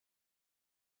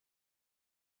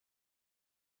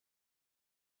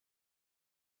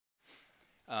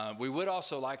We would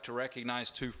also like to recognize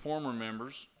two former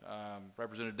members,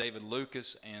 Representative David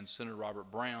Lucas and Senator Robert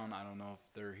Brown. I don't know if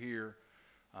they're here,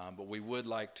 but we would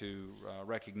like to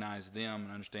recognize them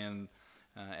and understand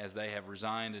as they have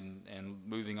resigned and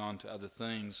moving on to other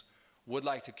things. Would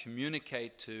like to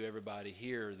communicate to everybody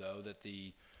here, though, that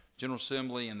the General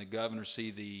Assembly and the Governor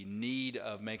see the need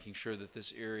of making sure that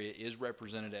this area is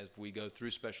represented as we go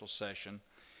through special session.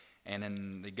 And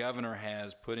then the Governor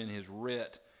has put in his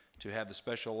writ to have the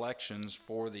special elections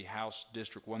for the House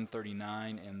District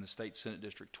 139 and the State Senate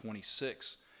District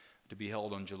 26 to be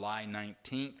held on July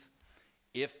 19th.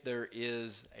 If there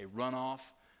is a runoff,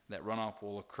 that runoff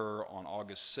will occur on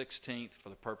August 16th for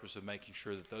the purpose of making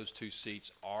sure that those two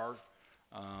seats are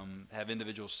have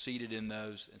individuals seated in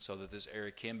those, and so that this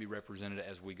area can be represented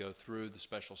as we go through the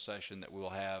special session that we will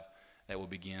have that will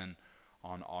begin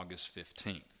on August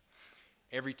 15th.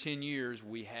 Every 10 years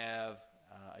we have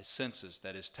a census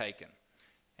that is taken,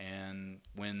 and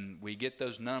when we get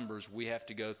those numbers we have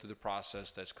to go through the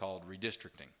process that's called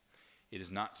redistricting. It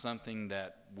is not something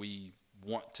that we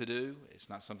want to do. It's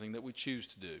not something that we choose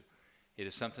to do. It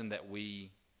is something that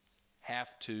we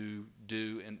have to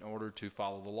do in order to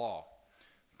follow the law.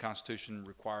 The Constitution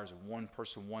requires a one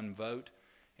person, one vote,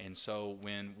 and so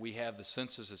when we have the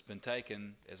census that's been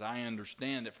taken, as I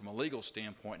understand it from a legal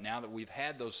standpoint, now that we've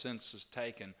had those censuses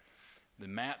taken, the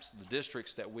maps, the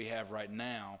districts that we have right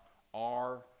now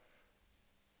are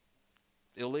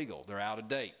illegal. They're out of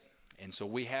date. And so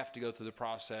we have to go through the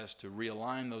process to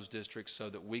realign those districts so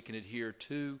that we can adhere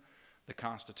to the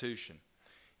Constitution.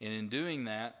 And in doing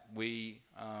that, we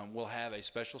will have a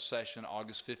special session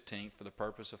August 15th for the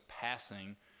purpose of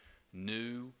passing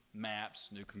new maps,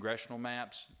 new congressional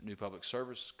maps, new Public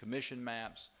Service Commission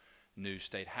maps, new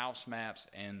State House maps,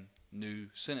 and new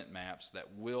Senate maps that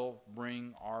will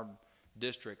bring our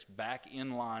districts back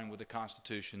in line with the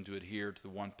Constitution to adhere to the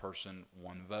one person,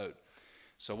 one vote.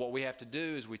 So what we have to do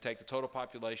is we take the total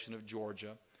population of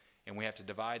Georgia and we have to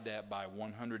divide that by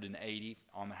 180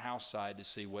 on the House side to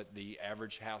see what the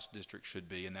average House district should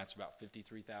be, and that's about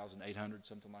 53,800,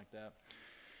 something like that.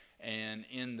 And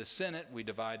in the Senate, we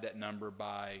divide that number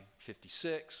by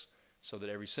 56 so that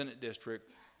every Senate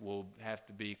district will have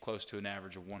to be close to an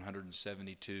average of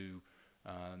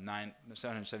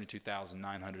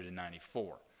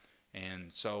 772,994.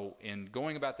 And so in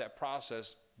going about that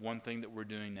process, one thing that we're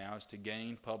doing now is to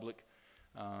gain public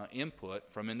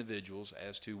input from individuals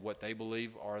as to what they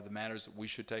believe are the matters that we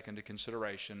should take into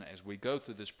consideration as we go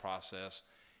through this process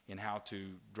in how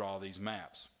to draw these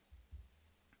maps.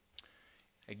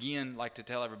 Again, I'd like to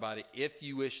tell everybody, if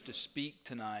you wish to speak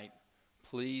tonight,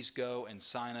 please go and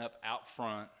sign up out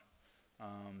front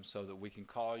so that we can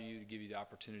call you to give you the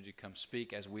opportunity to come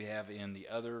speak as we have in the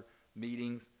other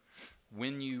meetings.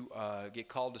 When you get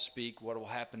called to speak, what will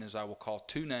happen is I will call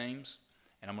two names,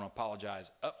 and I'm going to apologize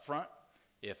up front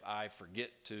if I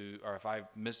forget to, or if I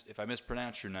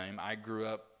mispronounce your name. I grew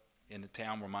up in a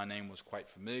town where my name was quite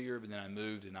familiar, but then I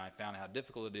moved and I found how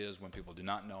difficult it is when people do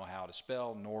not know how to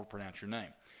spell nor pronounce your name.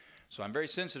 So I'm very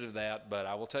sensitive to that, but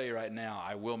I will tell you right now,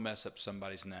 I will mess up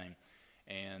somebody's name.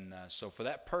 And so for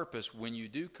that purpose, when you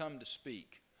do come to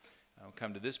speak,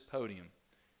 come to this podium,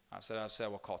 I said I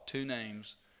will call two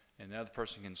names, and the other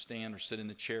person can stand or sit in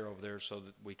the chair over there so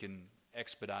that we can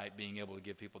expedite being able to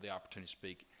give people the opportunity to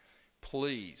speak.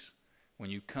 Please, when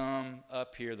you come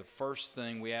up here, the first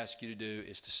thing we ask you to do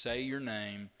is to say your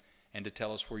name and to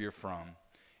tell us where you're from.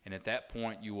 And at that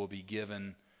point, you will be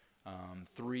given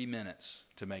 3 minutes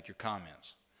to make your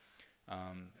comments.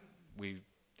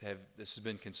 This has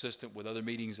been consistent with other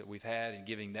meetings that we've had in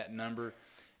giving that number,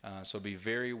 so be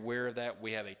very aware of that.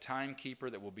 We have a timekeeper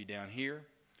that will be down here.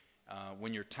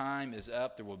 When your time is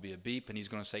up, there will be a beep, and he's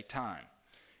going to say time.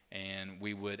 And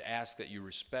we would ask that you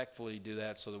respectfully do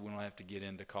that so that we don't have to get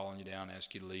into calling you down,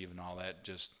 ask you to leave and all that.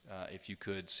 Just if you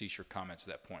could cease your comments at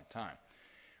that point in time.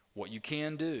 What you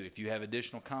can do if you have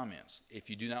additional comments, if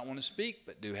you do not want to speak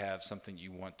but do have something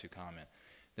you want to comment,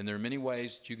 then there are many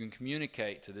ways that you can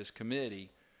communicate to this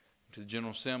committee, to the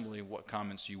General Assembly, what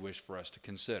comments you wish for us to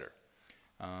consider.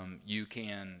 You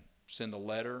can send a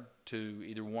letter to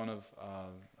either one of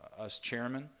us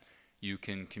chairmen. You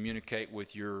can communicate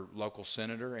with your local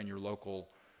senator and your local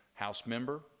House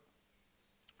member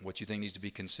what you think needs to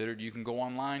be considered. You can go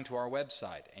online to our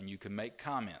website and you can make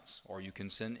comments, or you can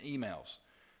send emails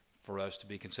for us to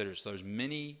be considered. So there's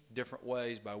many different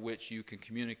ways by which you can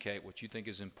communicate what you think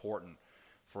is important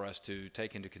for us to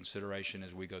take into consideration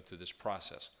as we go through this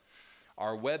process.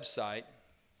 Our website,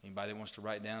 anybody that wants to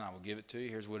write down, I will give it to you.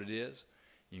 Here's what it is.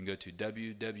 You can go to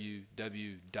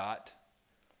www.legis.org.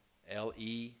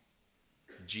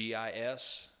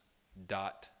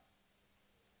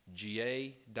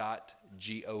 You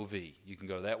can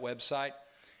go to that website.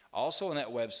 Also on that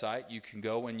website, you can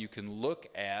go and you can look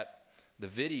at the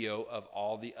video of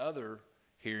all the other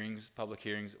hearings, public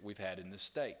hearings that we've had in this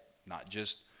state. Not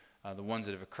just the ones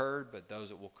that have occurred, but those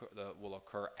that will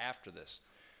occur after this.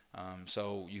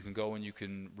 So you can go and you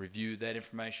can review that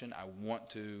information. I want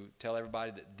to tell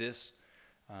everybody that this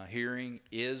hearing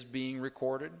is being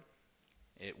recorded.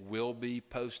 It will be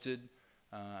posted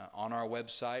on our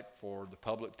website for the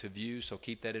public to view, so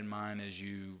keep that in mind as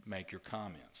you make your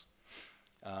comments.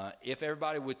 If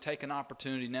everybody would take an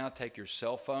opportunity now, take your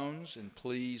cell phones and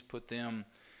please put them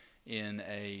in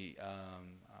a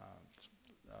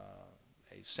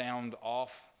sound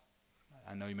off.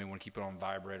 I know you may want to keep it on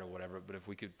vibrate or whatever, but if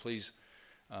we could please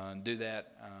do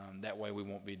that, that way we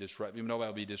won't be disrupted. Nobody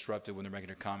will be disrupted when they're making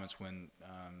their comments when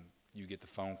you get the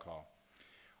phone call.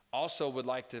 Also would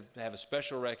like to have a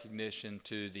special recognition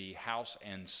to the House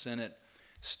and Senate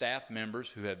staff members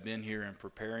who have been here and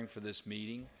preparing for this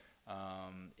meeting.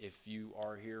 If you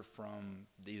are here from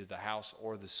either the House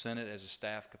or the Senate as a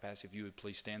staff capacity, if you would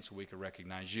please stand so we can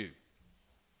recognize you.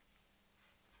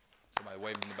 Somebody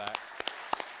waving in the back.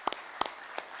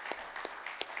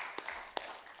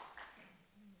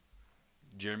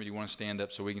 Jeremy, do you want to stand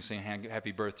up so we can sing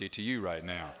happy birthday to you right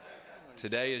now?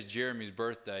 Today is Jeremy's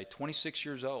birthday, 26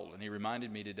 years old, and he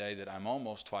reminded me today that I'm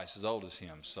almost twice as old as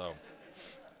him. So,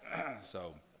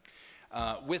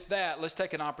 with that, let's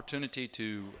take an opportunity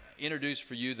to introduce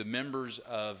for you the members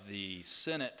of the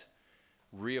Senate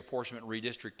Reapportionment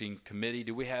Redistricting Committee.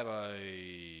 Do we have a?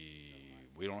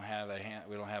 We don't have a.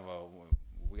 We don't have a.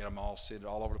 We got them all seated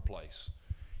all over the place.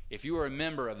 If you are a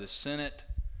member of the Senate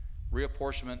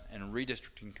Reapportionment and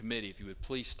Redistricting Committee, if you would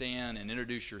please stand and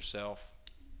introduce yourself.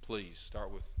 Please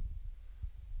start with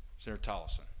Senator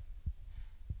Tollison.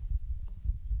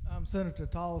 I'm Senator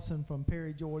Tollison from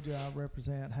Perry, Georgia. I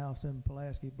represent Houston,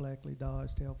 Pulaski, Blackley,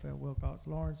 Dodge, Telfair, Wilcox,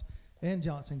 Lawrence, and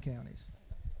Johnson counties.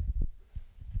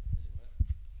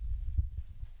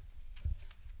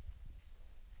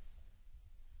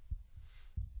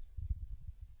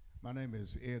 My name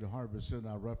is Ed Harbison.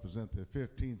 I represent the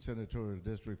 15th Senatorial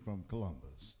District from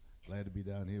Columbus. Glad to be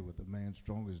down here with the man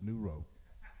strong as new rope.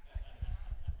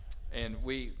 And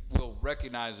we will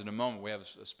recognize in a moment. We have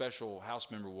a special House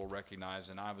member we'll recognize,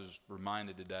 and I was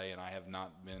reminded today, and I have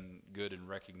not been good in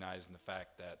recognizing the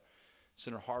fact that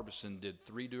Senator Harbison did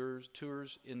 3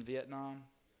 tours in Vietnam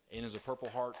and is a Purple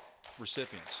Heart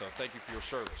recipient. So thank you for your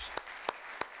service.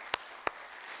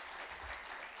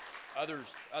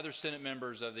 Other Senate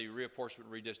members of the Reapportionment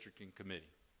Redistricting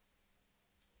Committee.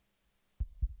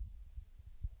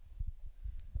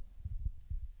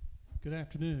 Good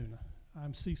afternoon.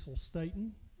 I'm Cecil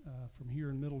Staten from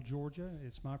here in Middle Georgia.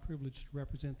 It's my privilege to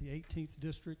represent the 18th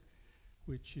District,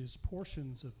 which is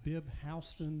portions of Bibb,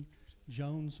 Houston,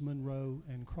 Jones, Monroe,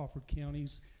 and Crawford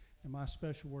counties. And my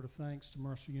special word of thanks to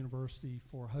Mercer University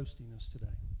for hosting us today.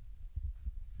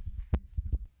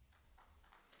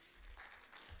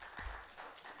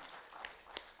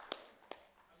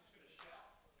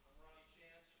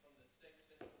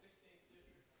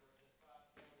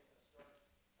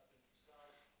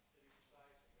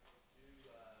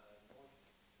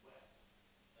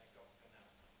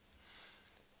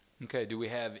 Okay, do we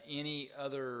have any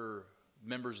other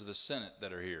members of the Senate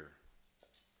that are here?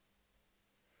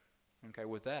 Okay,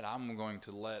 with that, I'm going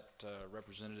to let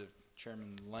Representative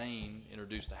Chairman Lane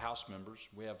introduce the House members.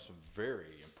 We have some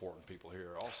very important people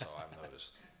here also, I've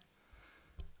noticed.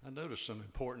 I noticed some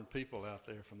important people out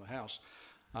there from the House.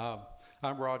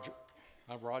 I'm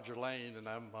Roger Lane, and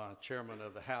I'm chairman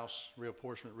of the House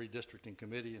Reapportionment Redistricting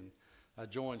Committee, and I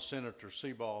joined Senator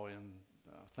Seabaugh in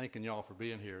thanking y'all for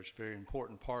being here. It's a very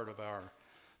important part of our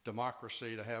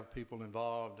democracy to have people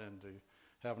involved and to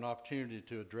have an opportunity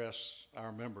to address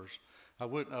our members. I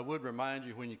would remind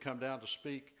you when you come down to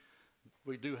speak,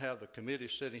 we do have the committee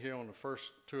sitting here on the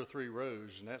first 2 or 3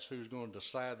 rows, and that's who's going to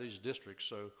decide these districts.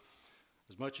 So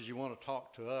as much as you want to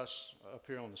talk to us up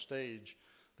here on the stage,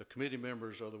 the committee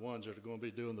members are the ones that are going to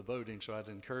be doing the voting, so I'd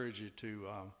encourage you to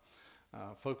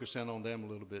focus in on them a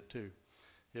little bit too.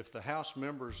 If the House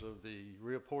members of the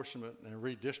Reapportionment and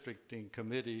Redistricting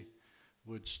Committee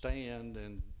would stand,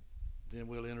 and then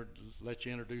we'll let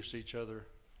you introduce each other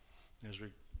as we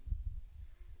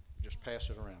just pass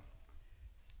it around.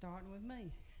 Starting with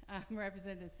me. I'm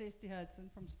Representative Sisty Hudson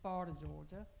from Sparta,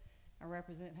 Georgia. I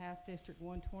represent House District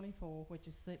 124, which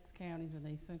is 6 counties in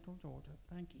East Central Georgia.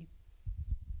 Thank you.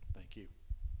 Thank you.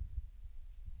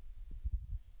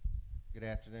 Good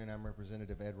afternoon. I'm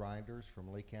Representative Ed Reinders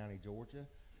from Lee County, Georgia,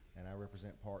 and I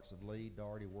represent parts of Lee,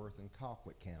 Daugherty, Worth, and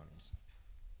Colquitt counties.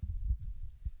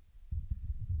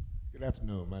 Good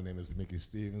afternoon. My name is Mickey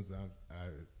Stevens. I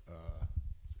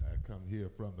come here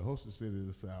from the hostess city of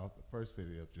the South, the first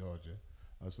city of Georgia,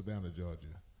 Savannah, Georgia,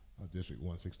 District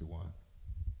 161.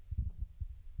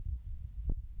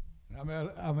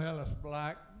 I'm Ellis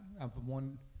Black. I'm from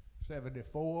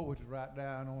 174, which is right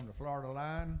down on the Florida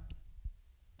line.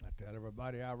 I tell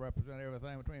everybody I represent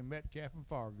everything between Metcalf and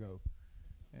Fargo.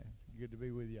 Yeah, good to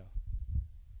be with y'all.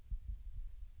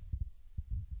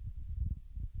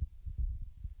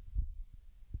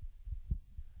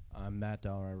 I'm Matt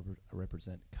Dollar. I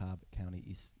represent Cobb County,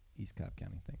 East Cobb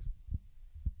County. Thanks.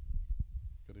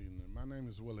 Good evening. My name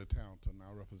is Willie Taunton.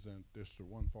 I represent District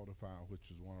 145,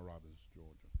 which is Warner Robins,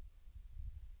 Georgia.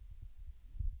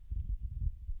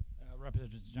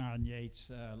 Representative John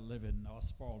Yates. Live in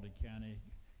Spalding County.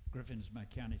 Griffin's my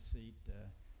county seat.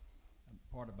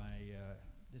 Part of my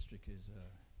district is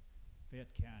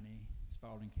Fayette County,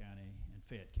 Spalding County, and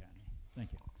Fayette County.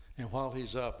 Thank you. And while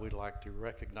he's up, we'd like to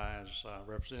recognize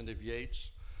Representative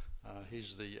Yates.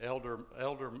 He's the elder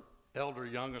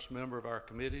youngest member of our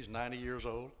committee. He's 90 years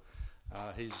old.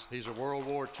 He's a World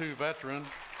War II veteran,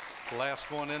 the last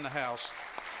one in the House,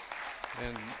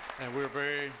 and we're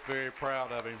very, very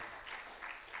proud of him.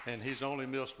 And he's only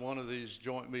missed one of these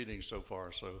joint meetings so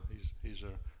far, so he's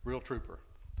a real trooper.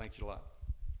 Thank you a lot.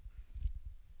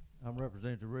 I'm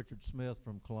Representative Richard Smith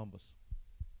from Columbus.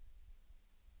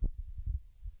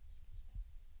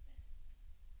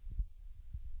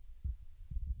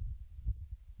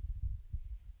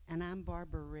 And I'm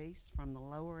Barbara Reese from the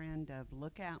lower end of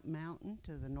Lookout Mountain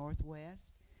to the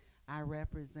northwest. I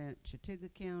represent Chattooga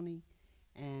County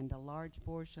and a large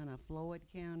portion of Floyd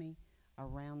County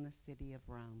around the city of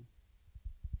Rome.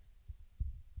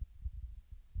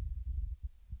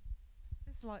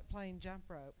 It's like playing jump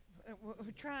rope.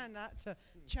 We're trying not to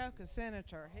choke a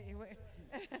senator.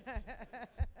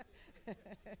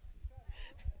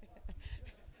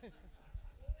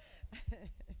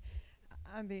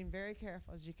 I'm being very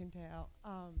careful, as you can tell.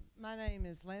 My name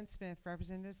is Lynn Smith,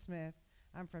 Representative Smith.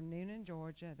 I'm from Noonan,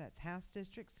 Georgia. That's House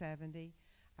District 70.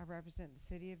 I represent the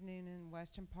city of Noonan,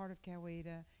 western part of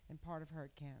Coweta, and part of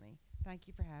Heard County. Thank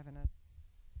you for having us.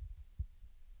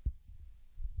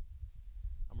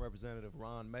 I'm Representative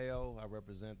Ron Mayo. I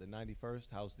represent the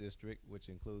 91st House District, which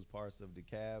includes parts of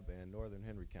DeKalb and northern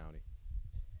Henry County.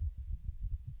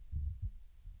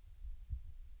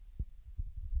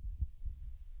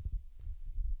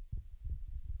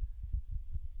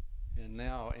 And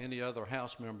now any other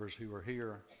House members who are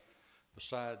here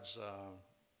besides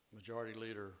Majority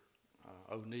Leader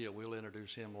O'Neill, we'll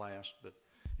introduce him last, but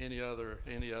any other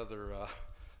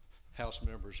House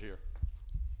members here?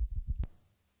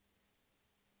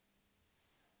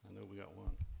 I know we got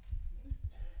one.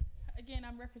 Again,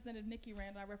 I'm Representative Nikki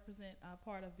Randall. I represent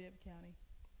part of Bibb County.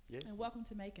 Yeah. And welcome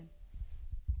to Macon.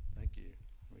 Thank you.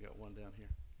 We got one down here.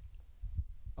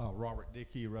 Robert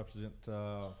Dickey, represent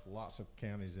lots of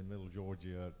counties in Middle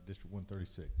Georgia, District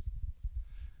 136.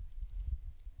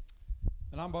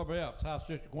 And I'm Bubba Epps, House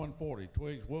District 140,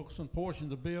 Twiggs, Wilson,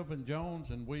 portions of Bibb and Jones,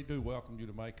 and we do welcome you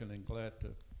to Macon and glad to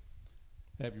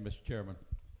have you, Mr. Chairman.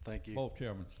 Thank you. Both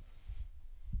chairmen.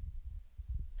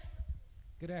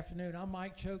 Good afternoon. I'm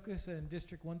Mike Chokus, and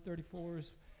District 134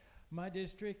 is my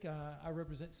district. I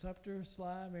represent Sumter,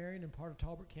 Sly, Marion, and part of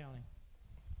Talbot County.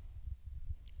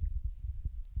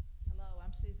 Hello,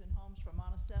 I'm Susan Holmes from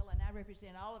Monticello, and I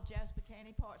represent all of Jasper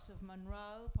County, parts of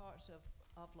Monroe, parts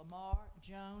of Lamar,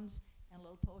 Jones, and a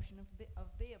little portion of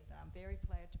Bibb. I'm very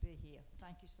glad to be here.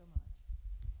 Thank you so much.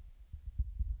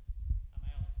 I'm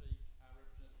Al Speak. I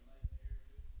represent the Macon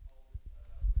area, west,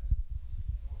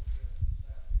 northwest,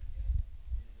 south County,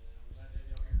 and we're glad to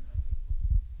have y'all here in Macon.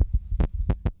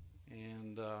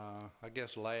 And I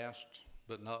guess last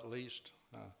but not least,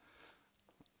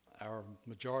 our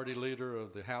Majority Leader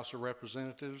of the House of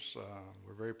Representatives.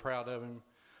 We're very proud of him.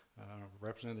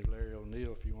 Representative Larry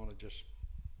O'Neill, if you want to just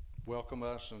welcome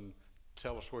us and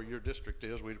tell us where your district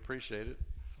is, we'd appreciate it.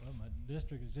 Well, my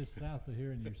district is just south of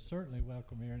here, and you're certainly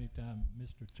welcome here anytime,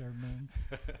 Mr. Chairman,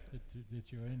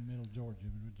 that you're in Middle Georgia.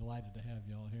 We're delighted to have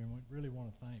y'all here, and we really want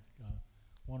to thank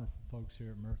wonderful folks here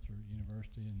at Mercer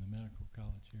University and the Medical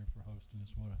College here for hosting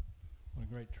us. What a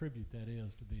great tribute that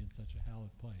is to be in such a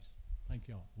hallowed place. Thank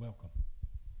y'all. Welcome.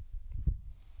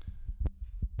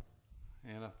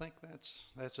 And I think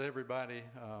that's everybody.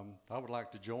 I would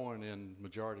like to join in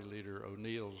Majority Leader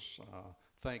O'Neill's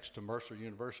thanks to Mercer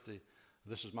University.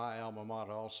 This is my alma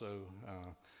mater also,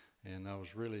 and I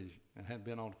was really, and hadn't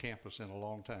been on campus in a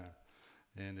long time.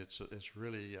 And it's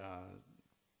really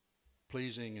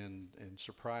pleasing and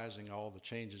surprising all the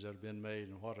changes that have been made,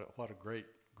 and what a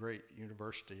great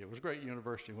university. It was a great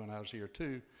university when I was here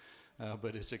too.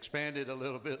 but it's expanded a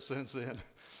little bit since then.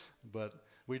 But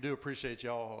we do appreciate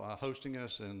y'all hosting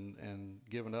us and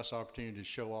giving us opportunity to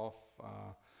show off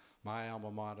my alma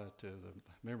mater to the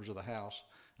members of the House.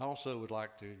 I also would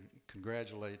like to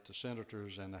congratulate the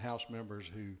senators and the House members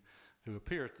who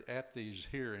appear at these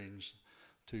hearings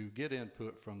to get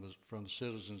input from the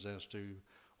citizens as to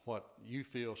what you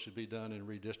feel should be done in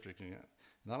redistricting it.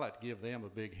 And I'd like to give them a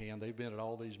big hand. They've been at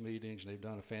all these meetings, and they've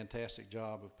done a fantastic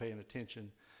job of paying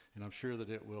attention, and I'm sure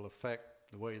that it will affect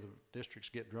the way the districts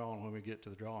get drawn when we get to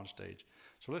the drawing stage.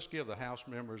 So let's give the House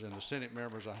members and the Senate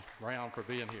members a round for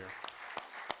being here.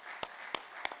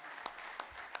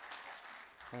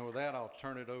 And with that, I'll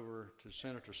turn it over to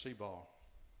Senator Seaball.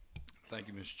 Thank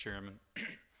you, Mr. Chairman.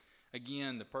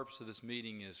 Again, the purpose of this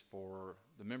meeting is for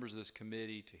the members of this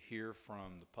committee to hear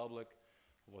from the public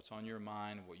what's on your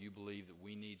mind, what you believe that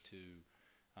we need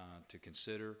to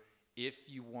consider. If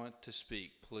you want to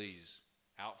speak, please,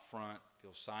 out front,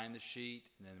 you'll sign the sheet,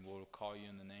 and then we'll call you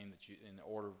in the name that in the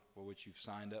order for which you've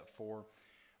signed up for.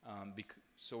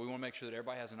 So we want to make sure that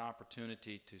everybody has an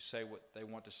opportunity to say what they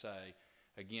want to say.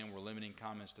 Again, we're limiting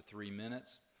comments to 3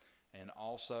 minutes. And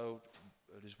also,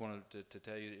 I just wanted to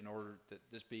tell you, in order that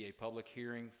this be a public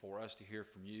hearing for us to hear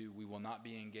from you, we will not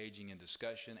be engaging in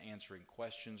discussion, answering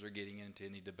questions, or getting into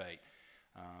any debate.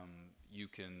 You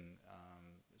can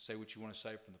say what you want to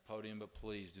say from the podium, but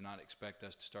please do not expect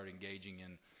us to start engaging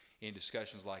in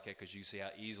discussions like that, because you see how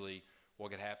easily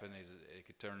what could happen is it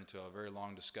could turn into a very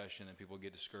long discussion and people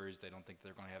get discouraged. They don't think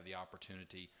they're going to have the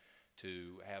opportunity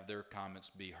to have their comments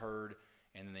be heard,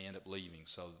 and then they end up leaving.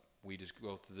 So we just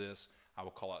go through this. I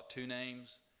will call out 2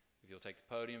 names. If you'll take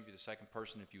the podium, if you're the second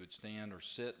person, if you would stand or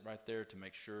sit right there to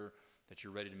make sure that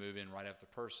you're ready to move in right after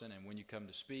the person. And when you come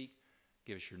to speak,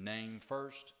 give us your name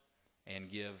first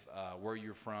and give where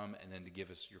you're from, and then to give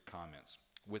us your comments.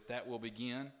 With that, we'll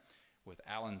begin with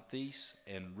Alan Thies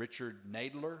and Richard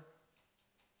Nadler.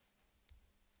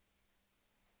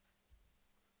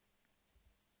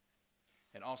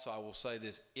 And also, I will say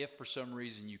this, if for some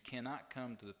reason you cannot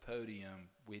come to the podium,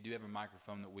 we do have a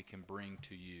microphone that we can bring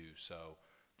to you, so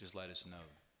just let us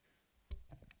know.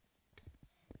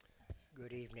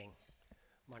 Good evening.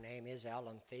 My name is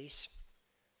Alan Thies.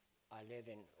 I live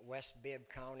in West Bibb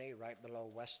County, right below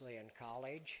Wesleyan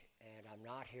College, and I'm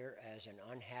not here as an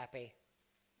unhappy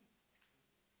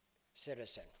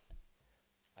citizen.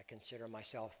 I consider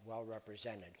myself well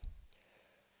represented.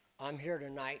 I'm here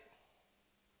tonight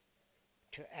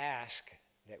to ask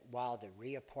that while the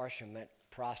reapportionment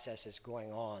process is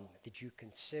going on, that you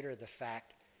consider the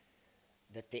fact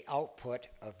that the output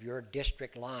of your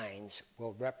district lines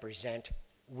will represent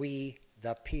we,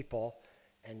 the people,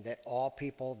 and that all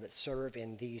people that serve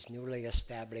in these newly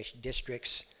established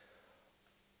districts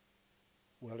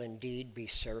will indeed be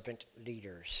servant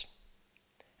leaders.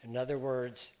 In other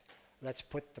words, let's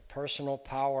put the personal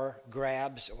power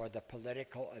grabs or the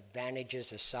political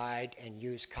advantages aside and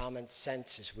use common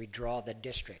sense as we draw the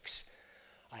districts.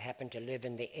 I happen to live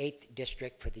in the 8th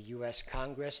district for the U.S.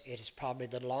 Congress. It is probably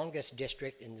the longest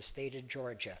district in the state of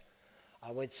Georgia.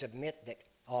 I would submit that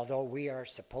although we are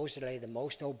supposedly the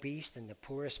most obese and the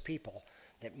poorest people,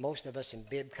 that most of us in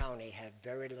Bibb County have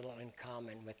very little in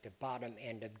common with the bottom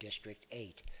end of District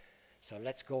 8. So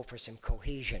let's go for some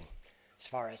cohesion. As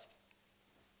far as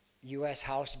U.S.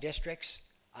 House districts,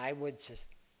 I would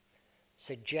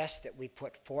suggest that we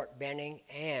put Fort Benning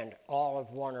and all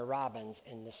of Warner Robins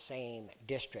in the same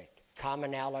district.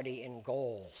 Commonality in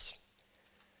goals.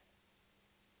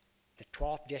 The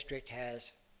 12th district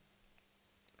has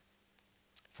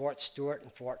Fort Stewart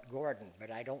and Fort Gordon, but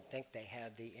I don't think they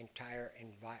have the entire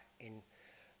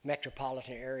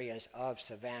metropolitan areas of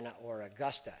Savannah or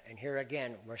Augusta. And here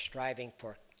again, we're striving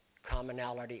for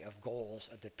commonality of goals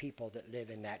of the people that live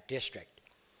in that district.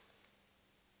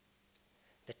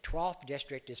 The 12th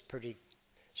district is pretty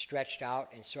stretched out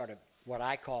and sort of what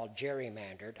I call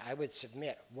gerrymandered. I would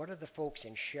submit, what do the folks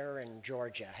in Sharon,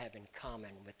 Georgia have in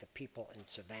common with the people in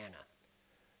Savannah?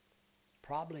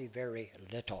 Probably very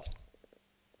little.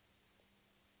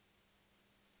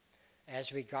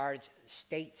 As regards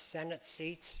state Senate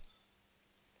seats,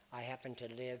 I happen to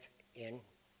live in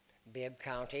Bibb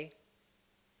County.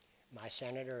 My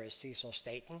senator is Cecil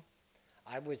Staton.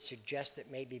 I would suggest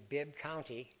that maybe Bibb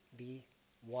County be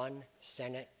one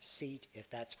Senate seat if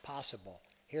that's possible.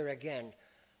 Here again,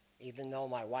 even though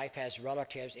my wife has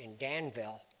relatives in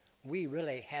Danville, we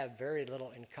really have very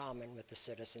little in common with the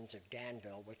citizens of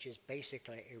Danville, which is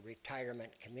basically a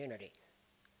retirement community.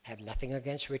 Have nothing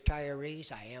against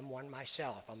retirees. I am one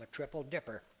myself. I'm a triple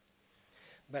dipper.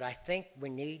 But I think we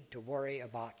need to worry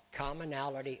about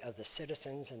commonality of the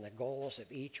citizens and the goals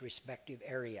of each respective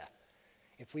area.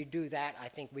 If we do that, I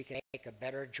think we can make a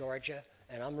better Georgia,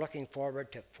 and I'm looking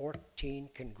forward to 14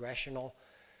 congressional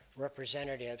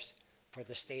representatives for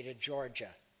the state of Georgia.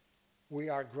 We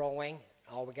are growing.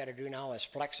 All we got to do now is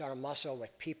flex our muscle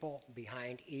with people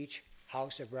behind each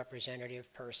House of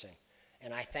Representative person.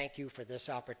 And I thank you for this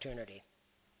opportunity.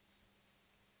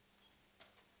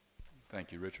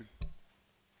 Thank you, Richard.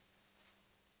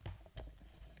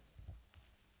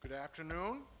 Good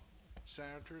afternoon,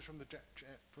 senators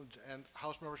and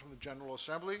House members from the General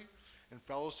Assembly and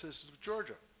fellow citizens of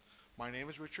Georgia. My name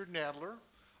is Richard Nadler.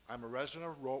 I'm a resident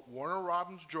of Warner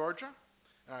Robins, Georgia,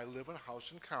 and I live in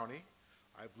Houston County.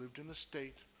 I've lived in the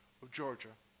state of Georgia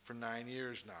for 9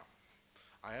 years now.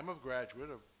 I am a graduate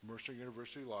of Mercer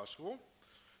University Law School,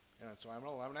 and so I'm an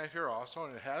alumni here also,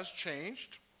 and it has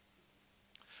changed.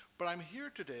 But I'm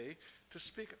here today to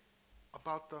speak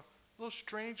about the little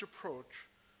strange approach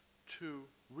to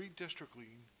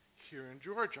redistricting here in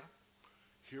Georgia.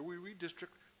 Here we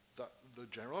redistrict the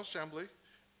General Assembly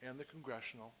and the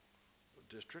congressional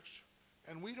districts,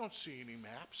 and we don't see any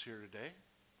maps here today.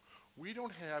 We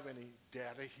don't have any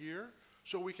data here,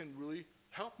 so we can really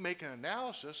help make an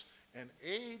analysis and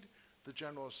aid the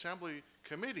General Assembly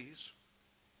committees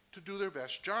to do their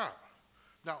best job.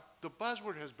 Now, the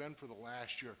buzzword has been for the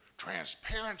last year,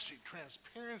 transparency,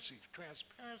 transparency,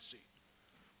 transparency.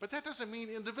 But that doesn't mean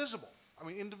indivisible. I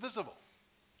mean indivisible.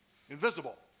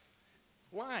 Invisible.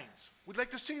 Lines. We'd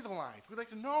like to see the lines. We'd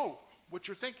like to know what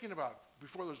you're thinking about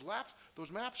before those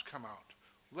maps come out.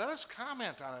 Let us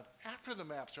comment on it after the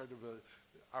maps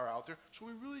are out there, so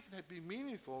we really can be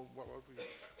meaningful what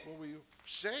we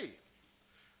say.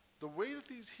 The way that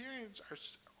these hearings are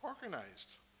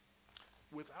organized,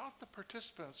 without the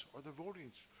participants or the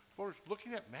voters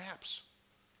looking at maps,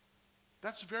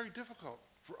 that's very difficult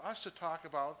for us to talk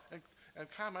about and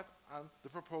comment on the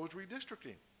proposed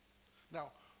redistricting.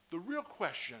 Now, the real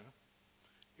question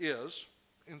is,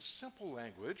 in simple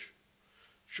language,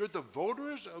 should the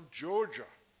voters of Georgia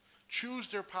choose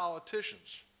their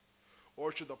politicians,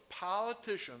 or should the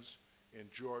politicians in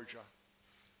Georgia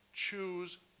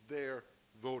choose their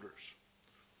voters?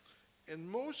 In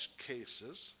most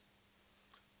cases,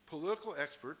 political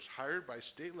experts hired by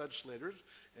state legislators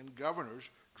and governors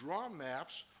draw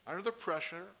maps under the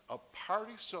pressure of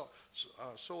party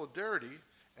solidarity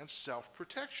and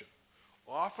self-protection.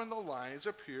 Often the lines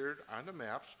appeared on the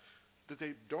maps that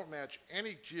they don't match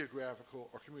any geographical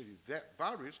or community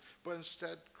boundaries, but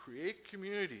instead create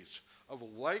communities of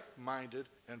like-minded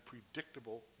and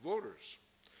predictable voters.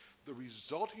 The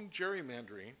resulting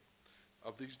gerrymandering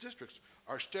of these districts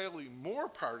are steadily more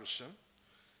partisan,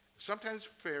 sometimes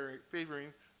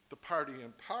favoring the party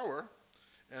in power,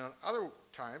 and at other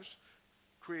times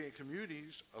creating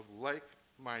communities of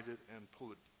like-minded and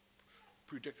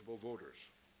predictable voters.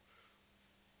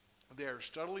 They are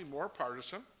steadily more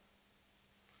partisan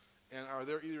and are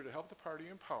there either to help the party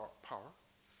in power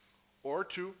or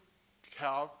to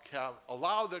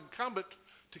allow the incumbent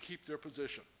to keep their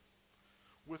position.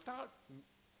 Without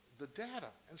the data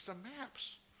and some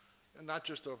maps, and not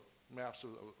just the maps of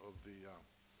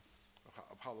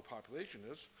how the population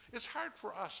is, it's hard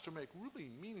for us to make really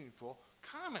meaningful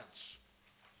comments.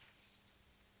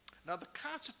 Now, the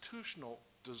constitutional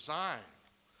design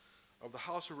of the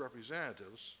House of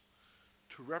Representatives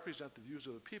to represent the views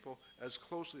of the people as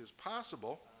closely as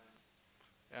possible,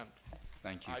 and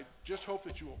thank you. I just hope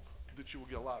that you will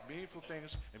get a lot of meaningful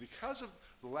things, and because of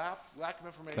the lack of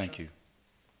information, thank you.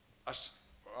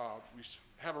 We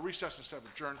have a recess instead of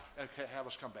adjourn, and have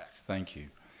us come back. Thank you.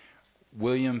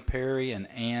 William Perry and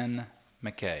Ann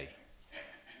McKay.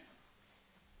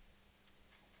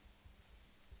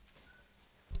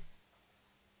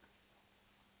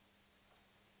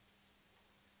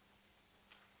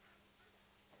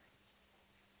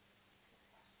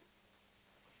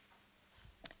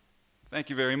 Thank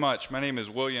you very much. My name is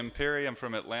William Perry. I'm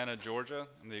from Atlanta, Georgia.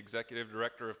 I'm the Executive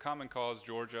Director of Common Cause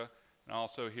Georgia, and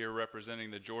also here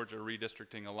representing the Georgia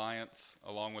Redistricting Alliance,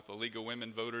 along with the League of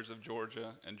Women Voters of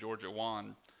Georgia and Georgia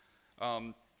One.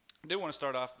 I did want to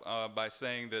start off by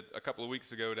saying that a couple of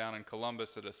weeks ago down in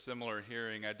Columbus at a similar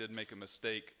hearing, I did make a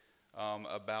mistake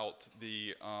about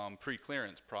the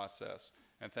pre-clearance process.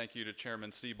 And thank you to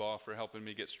Chairman Seabaugh for helping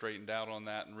me get straightened out on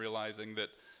that and realizing that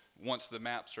once the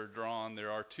maps are drawn,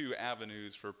 there are two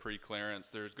avenues for pre-clearance.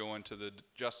 There's going to the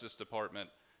Justice Department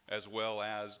as well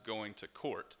as going to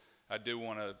court. I do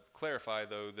want to clarify,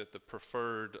 though, that the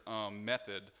preferred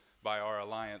method by our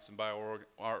alliance and by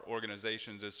our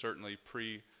organizations is certainly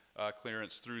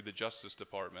pre-clearance through the Justice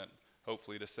Department,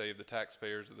 hopefully to save the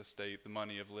taxpayers of the state the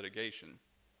money of litigation.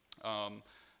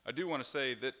 I do want to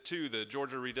say that, too, the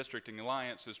Georgia Redistricting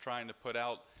Alliance is trying to put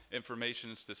out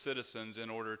information to citizens in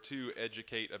order to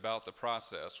educate about the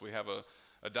process. We have a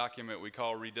document we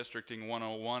call Redistricting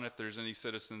 101. If there's any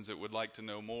citizens that would like to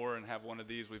know more and have one of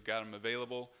these, we've got them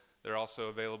available. They're also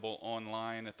available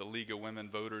online at the League of Women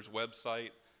Voters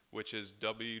website, which is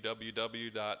lwvga.org.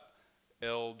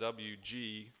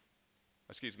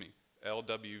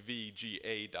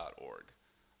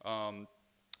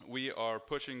 We are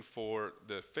pushing for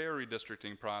the fair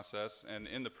redistricting process, and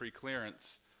in the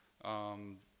pre-clearance,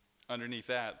 underneath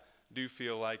that, do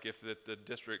feel like if the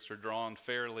districts are drawn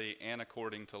fairly and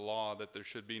according to law, that there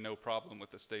should be no problem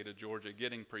with the state of Georgia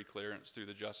getting pre-clearance through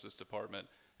the Justice Department,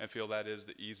 and feel that is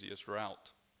the easiest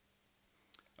route.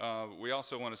 We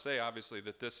also want to say, obviously,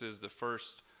 that this is the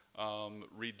first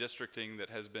redistricting that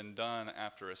has been done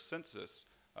after a census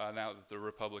now that the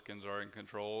Republicans are in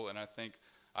control, and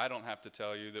I don't have to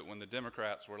tell you that when the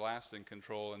Democrats were last in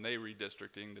control and they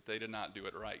redistricting, that they did not do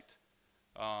it right.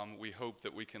 We hope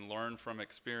that we can learn from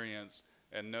experience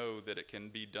and know that it can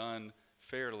be done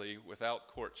fairly without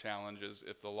court challenges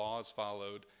if the law is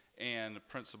followed and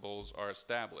principles are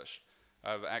established.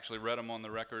 I've actually read them on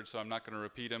the record, so I'm not going to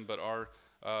repeat them, but our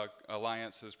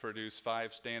alliance has produced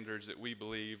 5 standards that we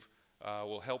believe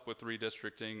will help with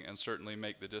redistricting and certainly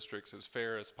make the districts as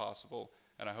fair as possible,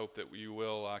 and I hope that you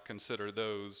will consider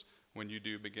those when you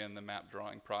do begin the map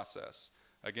drawing process.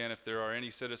 Again, if there are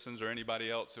any citizens or anybody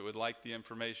else that would like the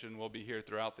information, we'll be here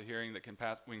throughout the hearing that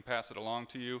we can pass it along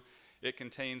to you. It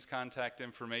contains contact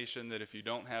information that if you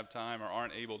don't have time or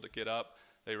aren't able to get up,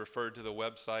 they referred to the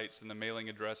websites and the mailing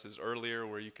addresses earlier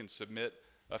where you can submit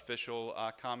official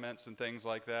comments and things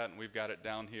like that, and we've got it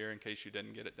down here in case you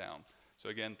didn't get it down. So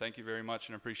again, thank you very much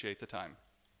and appreciate the time.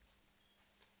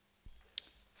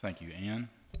 Thank you, Ann.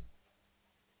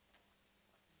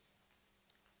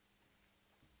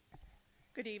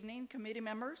 Good evening, committee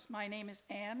members. My name is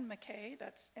Ann McKay,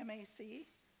 that's M-A-C,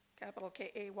 capital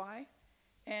K-A-Y,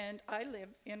 and I live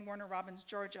in Warner Robins,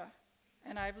 Georgia,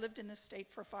 and I've lived in this state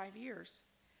for 5 years.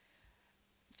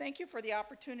 Thank you for the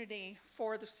opportunity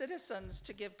for the citizens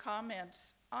to give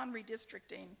comments on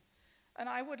redistricting, and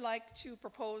I would like to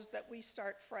propose that we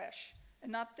start fresh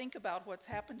and not think about what's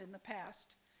happened in the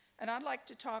past. And I'd like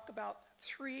to talk about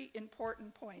 3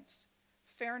 important points: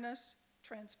 fairness,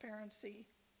 transparency,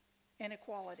 and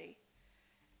equality.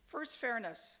 First,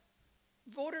 fairness.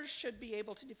 Voters should be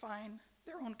able to define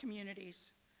their own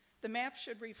communities. The map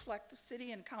should reflect the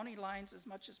city and county lines as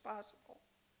much as possible.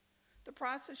 The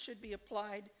process should be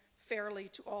applied fairly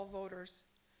to all voters,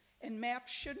 and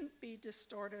maps shouldn't be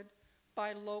distorted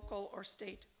by local or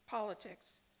state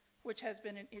politics, which has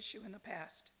been an issue in the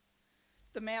past.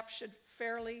 The map should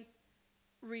fairly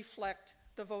reflect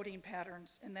the voting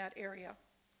patterns in that area.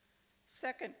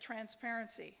 Second,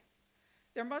 transparency.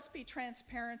 There must be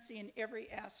transparency in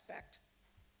every aspect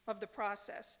of the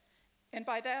process, and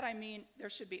by that I mean there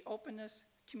should be openness,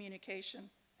 communication,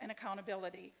 and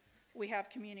accountability. We have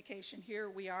communication here,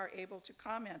 we are able to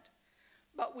comment,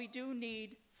 but we do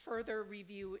need further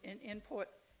review and input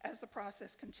as the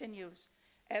process continues.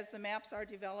 As the maps are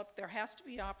developed, there has to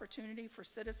be opportunity for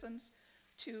citizens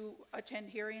to attend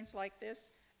hearings like this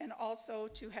and also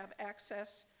to have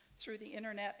access through the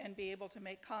internet and be able to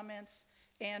make comments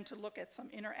and to look at some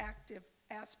interactive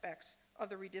aspects of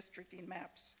the redistricting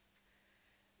maps.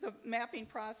 The mapping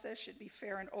process should be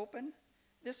fair and open.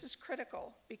 This is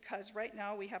critical because right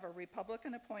now we have a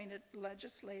Republican-appointed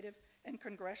legislative and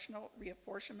congressional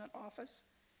reapportionment office,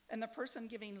 and the person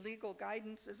giving legal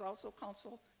guidance is also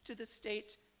counsel to the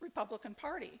state Republican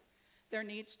Party. There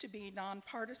needs to be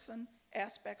nonpartisan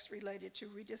aspects related to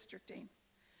redistricting.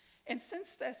 And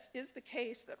since this is the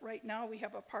case that right now we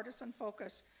have a partisan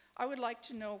focus, I would like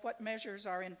to know what measures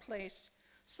are in place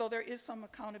so there is some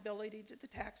accountability to the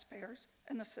taxpayers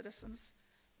and the citizens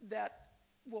that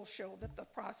will show that the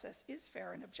process is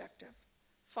fair and objective.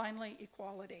 Finally,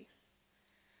 equality.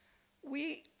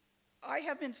 I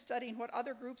have been studying what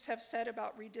other groups have said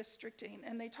about redistricting,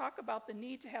 and they talk about the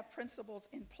need to have principles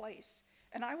in place.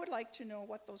 And I would like to know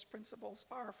what those principles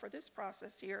are for this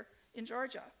process here in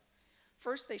Georgia.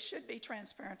 First, they should be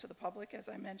transparent to the public, as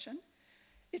I mentioned.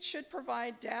 It should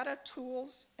provide data,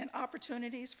 tools, and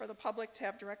opportunities for the public to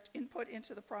have direct input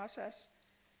into the process.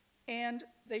 And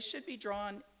they should be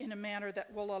drawn in a manner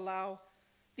that will allow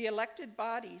the elected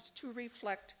bodies to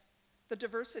reflect the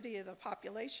diversity of the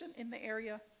population in the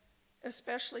area,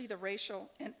 especially the racial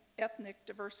and ethnic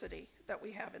diversity that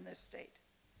we have in this state.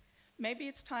 Maybe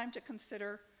it's time to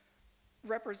consider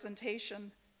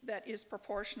representation that is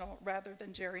proportional rather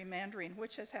than gerrymandering,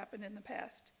 which has happened in the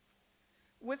past.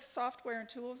 With software and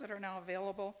tools that are now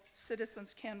available,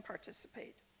 citizens can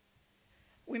participate.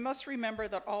 We must remember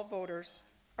that all voters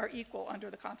are equal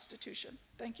under the Constitution.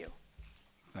 Thank you.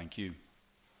 Thank you.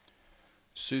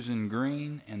 Susan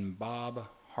Green and Bob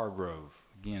Hargrove.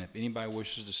 Again, if anybody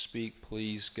wishes to speak,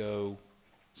 please go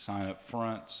sign up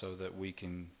front so that we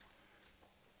can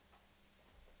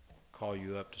call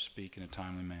you up to speak in a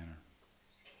timely manner.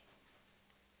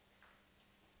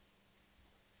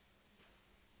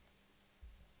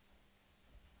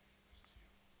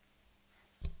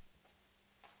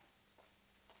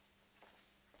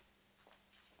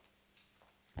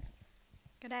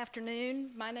 Good afternoon.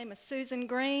 My name is Susan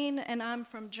Green, and I'm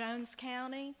from Jones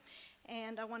County.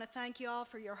 And I want to thank you all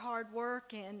for your hard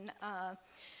work in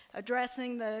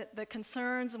addressing the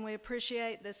concerns, and we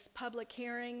appreciate this public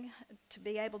hearing to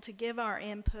be able to give our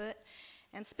input.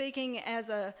 And speaking as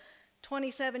a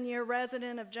 27-year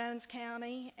resident of Jones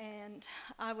County, and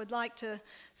I would like to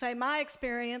say my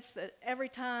experience that every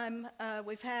time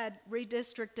we've had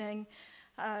redistricting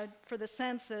for the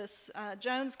census,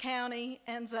 Jones County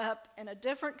ends up in a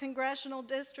different congressional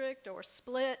district or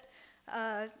split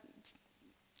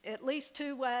at least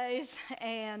two ways,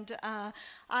 and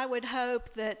I would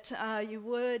hope that you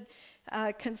would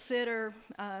consider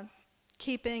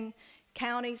keeping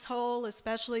counties whole,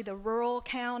 especially the rural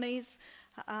counties.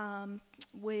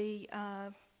 We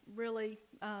really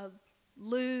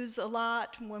lose a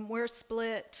lot when we're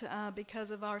split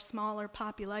because of our smaller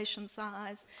population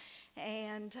size,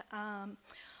 and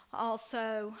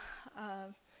also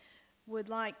we would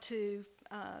like to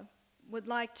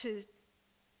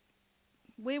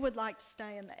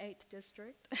stay in the 8th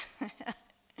district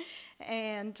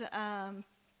and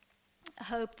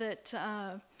hope that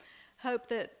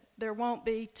there won't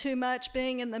be too much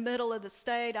being in the middle of the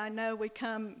state. I know we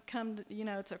come to,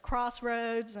 it's a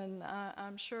crossroads, and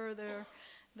I'm sure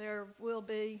there will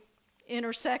be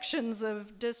intersections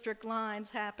of district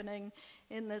lines happening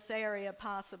in this area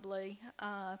possibly.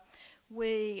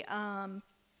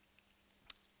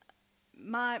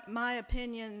 My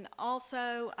opinion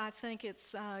also, I think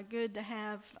it's good to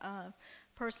have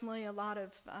personally a lot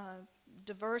of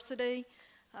diversity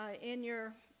in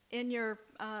your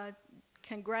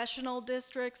congressional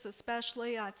districts,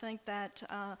 especially. I think that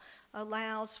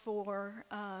allows for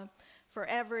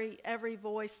every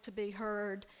voice to be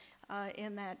heard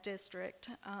in that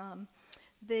district.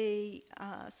 The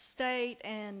state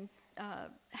and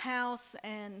House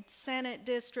and Senate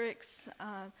districts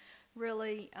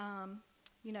really,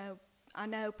 I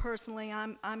know personally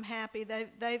I'm happy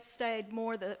they've stayed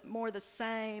more the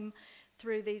same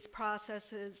through these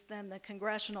processes than the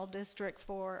congressional district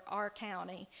for our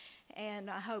county, and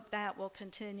I hope that will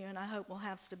continue, and I hope we'll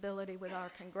have stability with our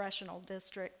congressional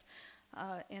district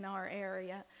in our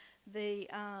area. The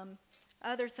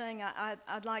other thing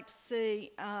I'd like to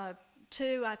see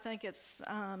too, I think it's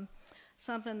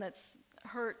something that's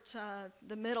hurt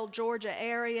the middle Georgia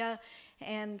area,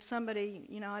 and somebody,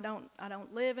 I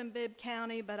don't live in Bibb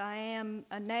County, but I am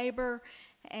a neighbor,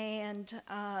 and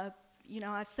I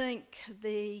think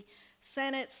the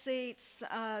Senate seats,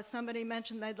 somebody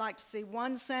mentioned they'd like to see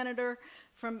one senator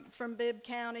from Bibb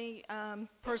County.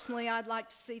 Personally, I'd like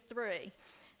to see 3.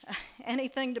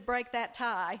 Anything to break that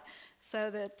tie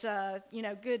so that,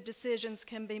 good decisions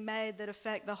can be made that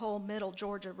affect the whole middle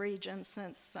Georgia region,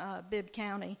 since Bibb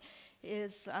County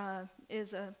is a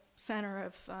center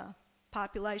of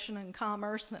population and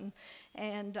commerce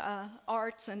and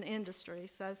arts and industry.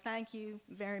 So thank you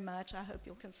very much. I hope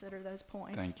you'll consider those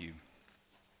points. Thank you.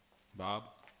 Bob?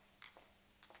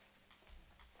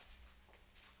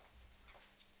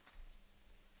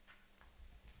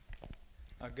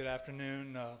 Good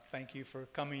afternoon. Thank you for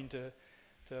coming to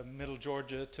Middle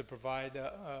Georgia to provide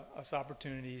us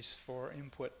opportunities for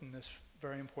input in this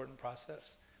very important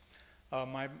process.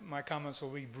 My comments will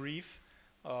be brief.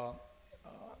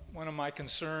 One of my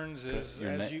concerns is,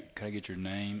 can I get your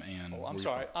name and... Oh, I'm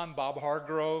sorry. I'm Bob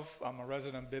Hargrove. I'm a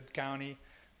resident of Bibb County.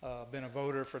 Been a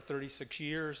voter for 36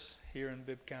 years here in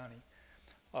Bibb County.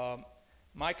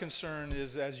 My concern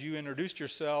is, as you introduced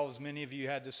yourselves, many of you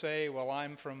had to say, well,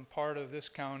 I'm from part of this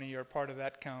county or part of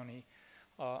that county.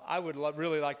 I would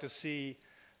really like to see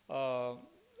all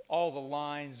the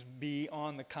lines be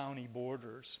on the county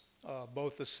borders,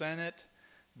 both the Senate,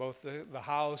 both the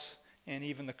House, and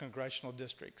even the congressional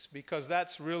districts, because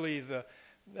that's really the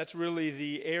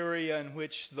area in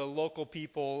which the local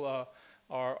people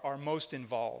are most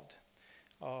involved.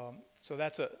 So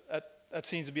that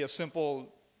seems to be a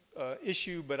simple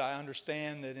issue, but I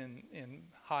understand that in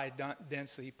high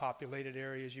density populated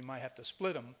areas you might have to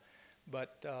split them,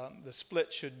 but the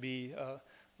split should be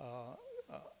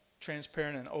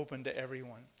transparent and open to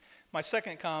everyone. My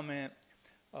second comment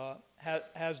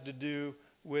has to do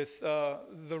with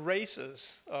the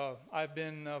races. I've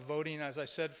been voting, as I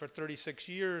said, for 36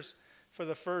 years. For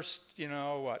the first,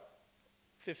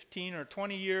 15 or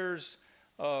 20 years,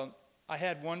 I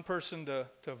had one person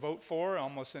to vote for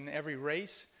almost in every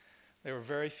race. There were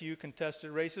very few contested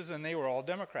races, and they were all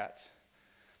Democrats.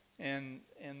 And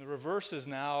the reverse is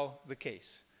now the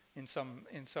case in some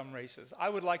races. I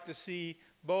would like to see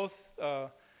both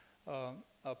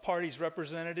parties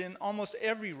represented in almost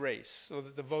every race, so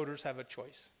that the voters have a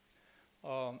choice.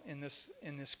 In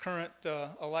this current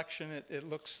election, it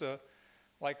looks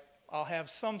like I'll have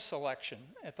some selection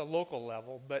at the local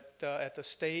level, but at the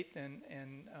state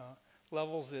and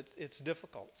levels, it's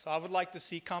difficult. So I would like to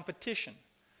see competition,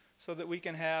 so that we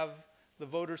can the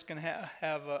voters can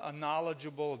have a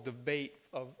knowledgeable debate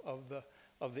of the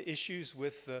issues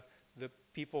with the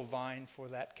people vying for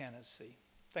that candidacy.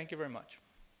 Thank you very much.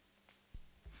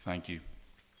 Thank you.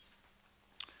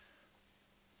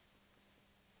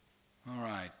 All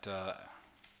right,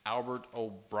 Albert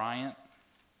O'Brien.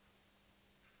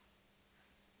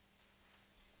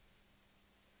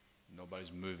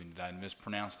 Nobody's moving. Did I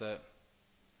mispronounce that?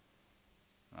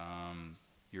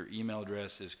 Your email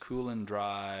address is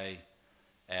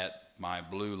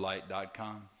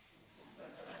coolanddry@mybluelight.com.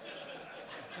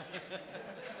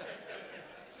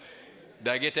 Did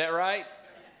I get that right?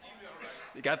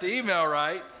 You got the email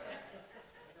right.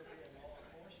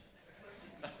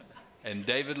 And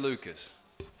David Lucas.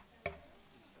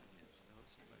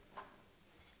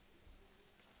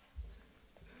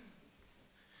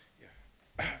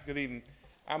 Good evening.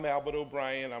 I'm Albert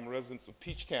O'Brien. I'm a resident of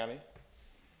Peach County.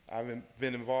 I've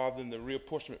been involved in the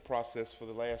reapportionment process for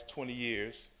the last 20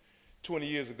 years. 20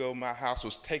 years ago, my house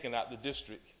was taken out the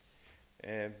district,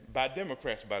 and by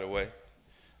Democrats, by the way,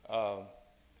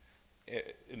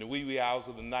 in the wee hours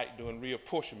of the night doing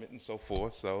reapportionment and so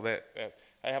forth. So that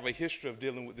I have a history of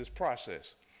dealing with this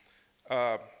process.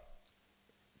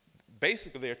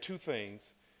 Basically, there are two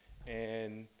things,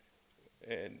 and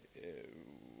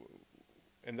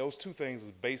those two things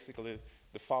is basically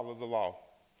to follow the law.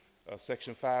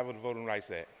 Section 5 of the Voting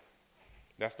Rights Act.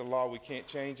 That's the law. We can't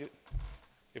change it.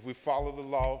 If we follow the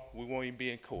law, we won't even be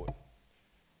in court.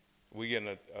 We get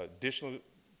an additional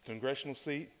congressional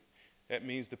seat. That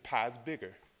means the pie's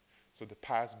bigger. So the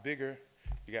pie's bigger,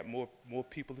 you got more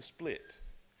people to split.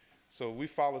 So we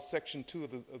follow Section 2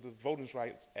 of the Voting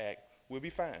Rights Act, we'll be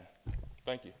fine.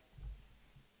 Thank you.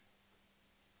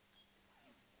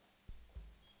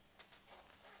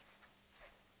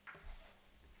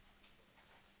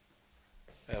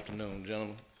 Afternoon,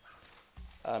 gentlemen.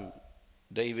 I'm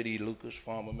David E. Lucas,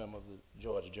 former member of the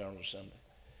Georgia General Assembly.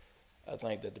 I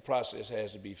think that the process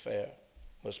has to be fair,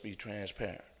 must be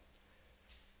transparent.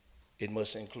 It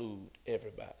must include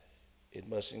everybody. It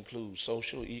must include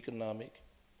social, economic,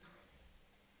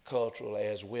 cultural,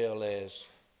 as well as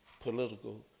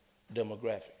political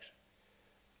demographics.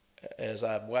 As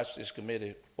I've watched this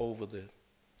committee over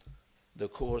the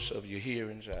course of your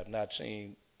hearings, I've not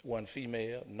seen one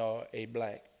female nor a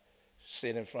black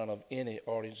sit in front of any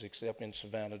audience except in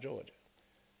Savannah, Georgia.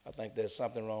 I think there's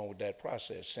something wrong with that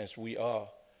process, since we are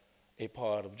a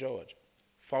part of Georgia.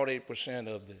 48%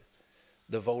 of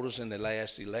the voters in the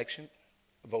last election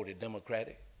voted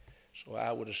Democratic. So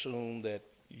I would assume that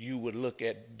you would look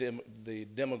at the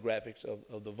demographics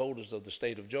of the voters of the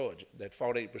state of Georgia, that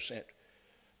 48%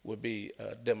 would be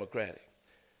Democratic.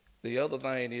 The other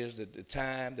thing is that the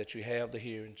time that you have the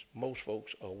hearings, most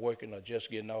folks are working or just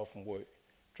getting off from work,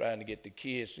 trying to get the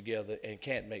kids together and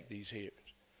can't make these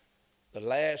hearings. The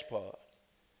last part,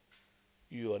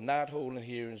 you are not holding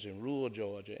hearings in rural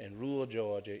Georgia, and rural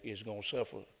Georgia is going to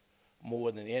suffer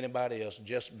more than anybody else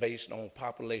just based on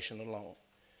population alone,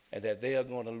 and that they are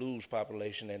going to lose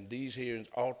population, and these hearings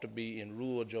ought to be in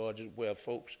rural Georgia where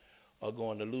folks are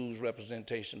going to lose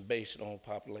representation based on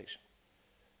population.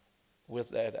 With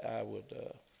that, I would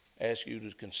ask you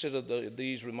to consider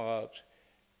these remarks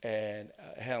and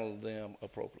handle them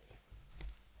appropriately.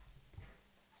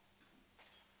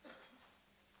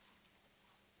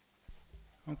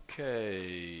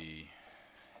 Okay,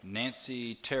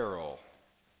 Nancy Terrell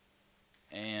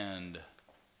and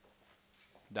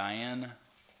Diane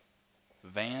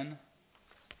Van.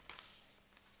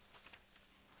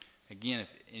 Again, if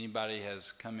anybody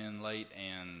has come in late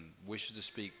and wishes to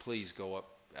speak, please go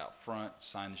up out front,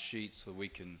 sign the sheet so we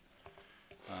can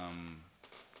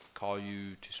call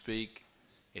you to speak.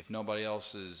 If nobody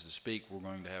else is to speak, we're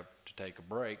going to have to take a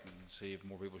break and see if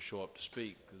more people show up to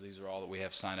speak, because these are all that we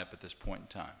have signed up at this point in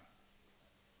time.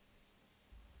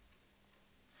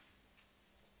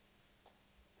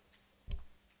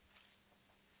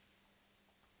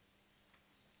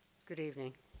 Good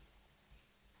evening.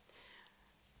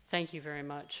 Thank you very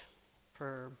much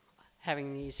for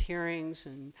having these hearings,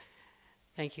 and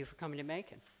thank you for coming to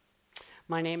Macon.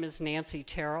 My name is Nancy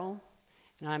Terrell,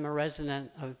 and I'm a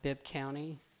resident of Bibb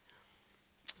County,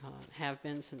 have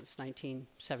been since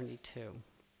 1972.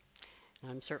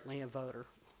 And I'm certainly a voter.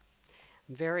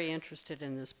 I'm very interested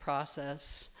in this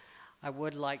process. I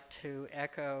would like to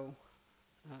echo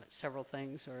several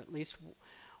things, or at least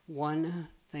one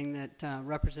thing that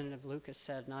Representative Lucas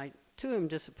said, and I too am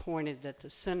disappointed that the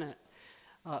Senate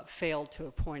failed to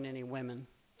appoint any women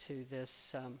to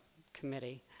this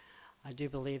committee. I do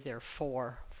believe there are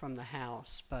 4 from the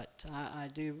House, but I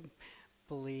do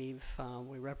believe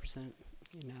we represent,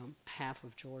 half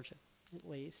of Georgia at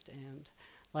least, and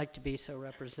like to be so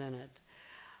represented.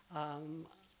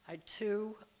 I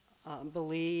too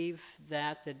believe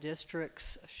that the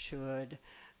districts should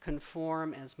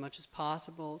conform as much as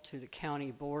possible to the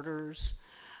county borders.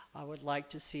 I would like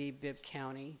to see Bibb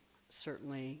County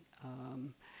certainly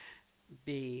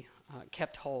be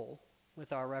kept whole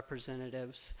with our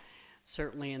representatives,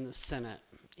 certainly in the Senate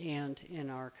and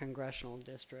in our congressional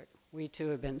district. We too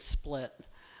have been split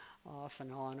off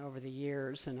and on over the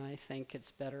years, and I think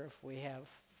it's better if we have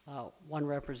one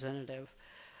representative.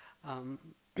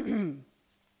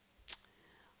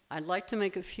 I'd like to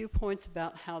make a few points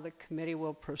about how the committee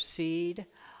will proceed.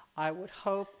 I would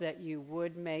hope that you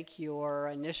would make your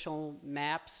initial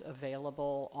maps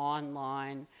available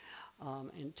online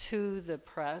and to the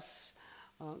press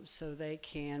so they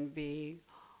can be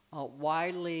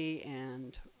widely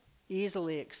and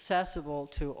easily accessible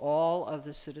to all of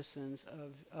the citizens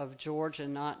of Georgia,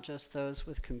 not just those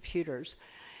with computers,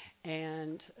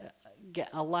 and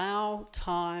allow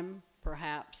time,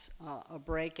 perhaps a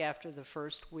break after the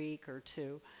first week or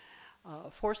two,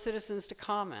 for citizens to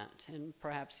comment and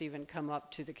perhaps even come up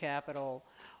to the Capitol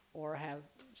or have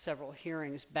several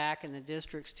hearings back in the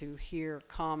districts to hear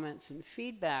comments and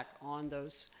feedback on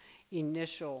those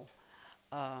initial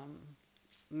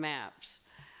maps.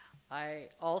 I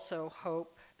also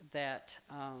hope that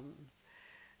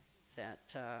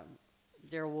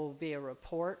there will be a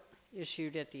report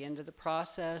issued at the end of the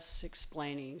process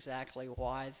explaining exactly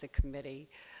why the committee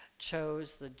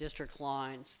chose the district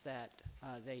lines that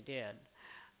they did.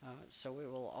 So we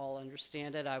will all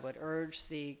understand it. I would urge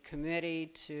the committee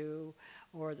to,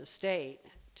 or the state,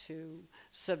 to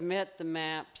submit the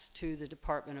maps to the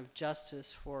Department of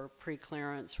Justice for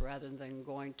pre-clearance rather than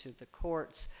going to the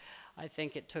courts. I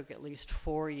think it took at least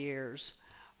 4 years,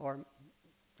 or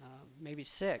maybe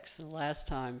 6 the last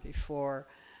time, before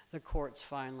the courts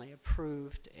finally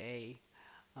approved a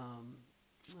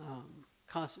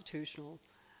constitutional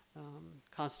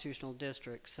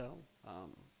district. So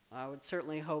I would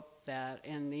certainly hope that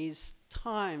in these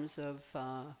times of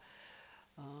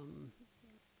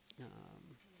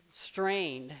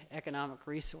strained economic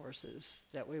resources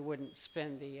that we wouldn't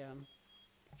spend the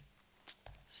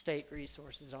state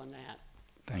resources on that.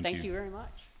 Thank you very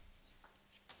much.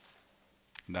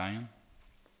 Diane?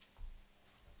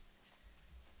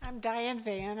 I'm Diane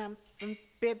Van. I'm from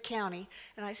Bibb County,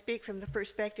 and I speak from the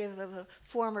perspective of a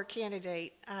former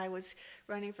candidate. I was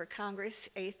running for Congress,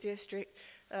 8th District,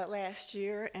 last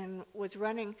year, and was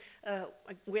running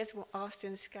with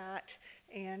Austin Scott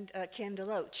and Ken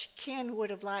DeLoach. Ken would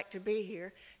have liked to be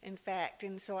here, in fact,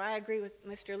 and so I agree with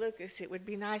Mr. Lucas. It would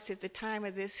be nice if the time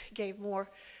of this gave more,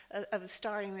 of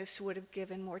starting this would have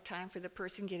given more time for the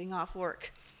person getting off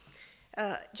work.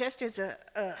 Just as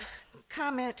a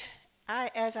comment,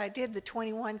 as I did the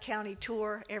 21 county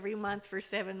tour every month for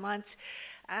 7 months,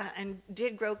 and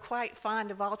did grow quite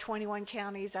fond of all 21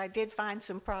 counties, I did find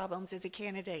some problems as a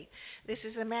candidate. This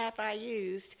is the map I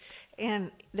used, and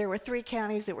there were 3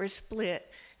 counties that were split,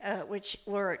 which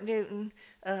were Newton,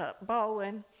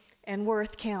 Baldwin, and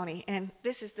Worth County, and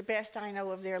this is the best I know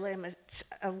of their limits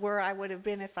of where I would have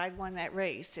been if I'd won that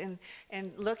race. And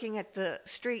looking at the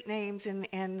street names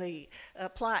and the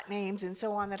plot names and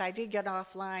so on that I did get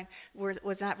offline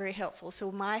was not very helpful.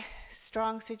 So my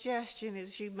strong suggestion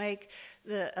is you make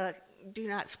the do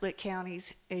not split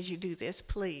counties as you do this,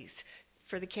 please,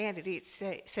 for the candidate's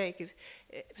sake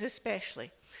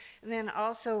especially. And then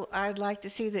also I'd like to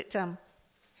see that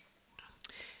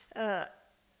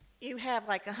you have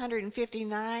like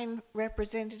 159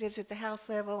 representatives at the House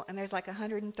level, and there's like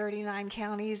 139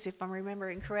 counties, if I'm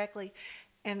remembering correctly.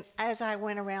 And as I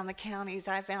went around the counties,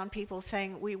 I found people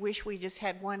saying, we wish we just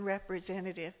had one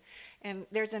representative. And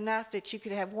there's enough that you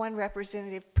could have one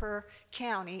representative per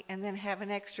county and then have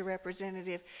an extra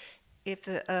representative if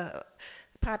the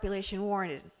population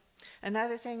warranted.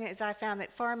 Another thing is I found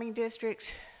that farming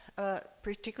districts,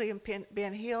 particularly in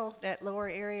Ben Hill, that lower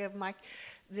area of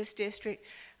this district,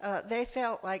 they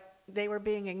felt like they were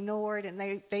being ignored, and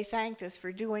they thanked us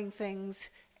for doing things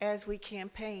as we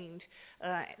campaigned.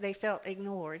 They felt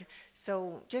ignored.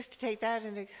 So just to take that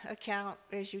into account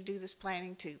as you do this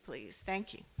planning too, please.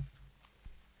 Thank you.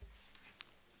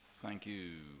 Thank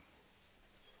you.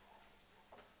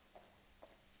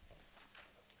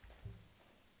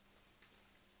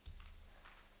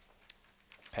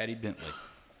 Patty Bentley.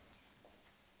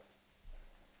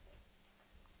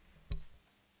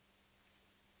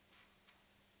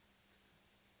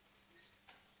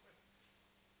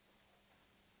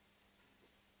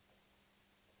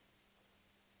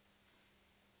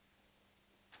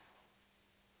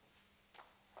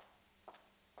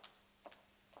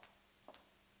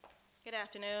 Good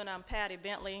afternoon. I'm Patty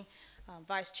Bentley,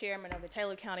 Vice Chairman of the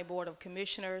Taylor County Board of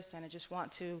Commissioners, and I just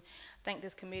want to thank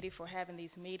this committee for having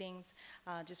these meetings.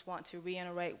 I just want to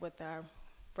reiterate what our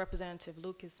Representative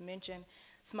Lucas mentioned.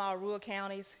 Small rural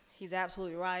counties, he's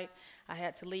absolutely right. I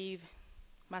had to leave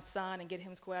my son and get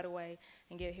him squared away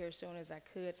and get here as soon as I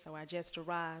could, so I just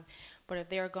arrived. But if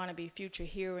there are going to be future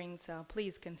hearings,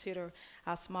 please consider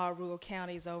our small rural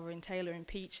counties over in Taylor and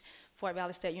Peach. Fort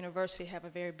Valley State University have a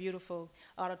very beautiful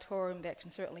auditorium that can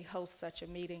certainly host such a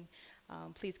meeting.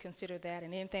 Please consider that,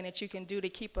 and anything that you can do to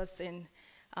keep us in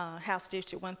House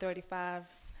District 135,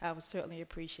 I would certainly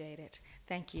appreciate it.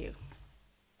 Thank you.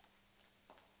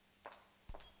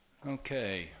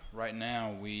 Okay, right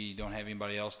now we don't have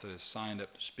anybody else that has signed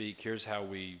up to speak. Here's how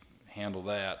we handle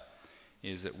that,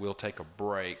 is that we'll take a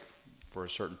break for a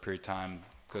certain period of time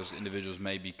because individuals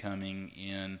may be coming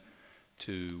in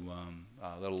to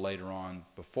a little later on.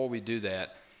 Before we do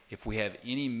that, if we have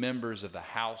any members of the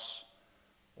House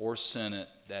or Senate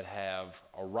that have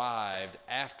arrived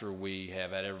after we have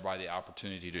had everybody the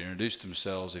opportunity to introduce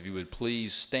themselves, if you would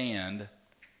please stand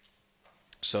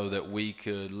so that we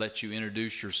could let you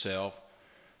introduce yourself.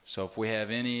 So if we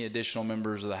have any additional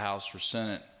members of the House or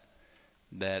Senate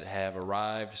that have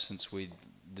arrived since we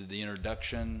did the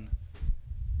introduction,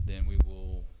 then we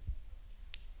will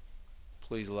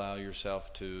please allow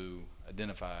yourself to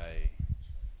identify.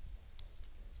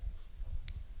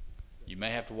 You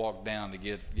may have to walk down to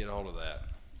get a hold of that.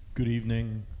 Good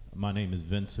evening. My name is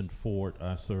Vincent Ford.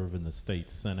 I serve in the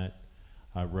state Senate.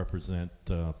 I represent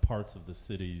parts of the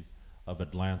cities of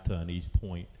Atlanta and East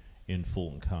Point in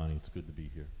Fulton County. It's good to be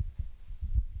here.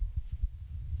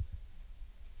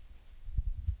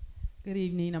 Good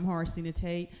evening. I'm Horaceena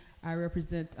Tate. I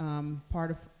represent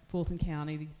part of Fulton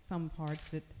County, some parts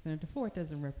that Senator Ford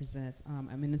doesn't represent.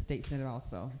 I'm in the state Senate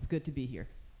also. It's good to be here.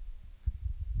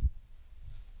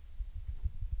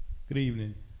 Good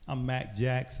evening. I'm Mac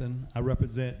Jackson. I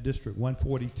represent District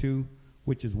 142,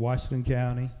 which is Washington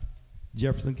County,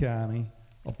 Jefferson County,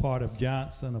 a part of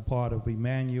Johnson, a part of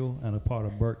Emmanuel, and a part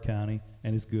of Burke County,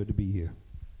 and it's good to be here.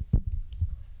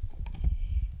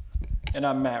 And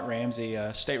I'm Matt Ramsey,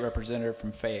 State Representative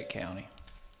from Fayette County.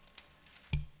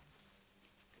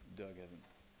 Doug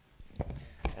hasn't.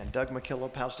 And Doug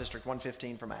McKillop, House District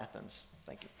 115 from Athens.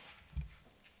 Thank you.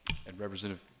 And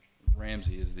Representative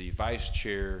Ramsey is the Vice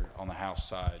Chair on the House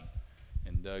side,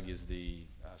 and Doug is the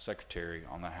Secretary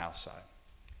on the House side.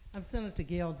 I'm Senator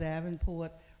Gail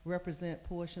Davenport, represent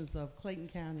portions of Clayton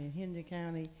County and Henry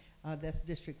County. That's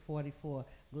District 44.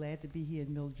 Glad to be here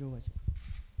in Middle Georgia.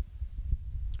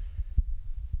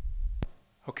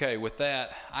 Okay, with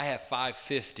that, I have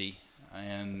 550,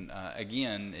 and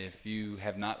again, if you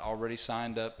have not already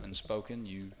signed up and spoken,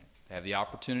 you have the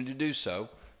opportunity to do so.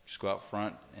 Just go out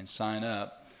front and sign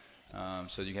up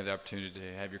so you have the opportunity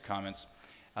to have your comments.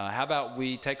 How about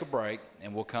we take a break,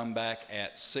 and we'll come back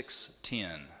at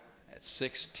 6:10. At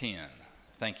 6:10.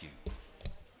 Thank you.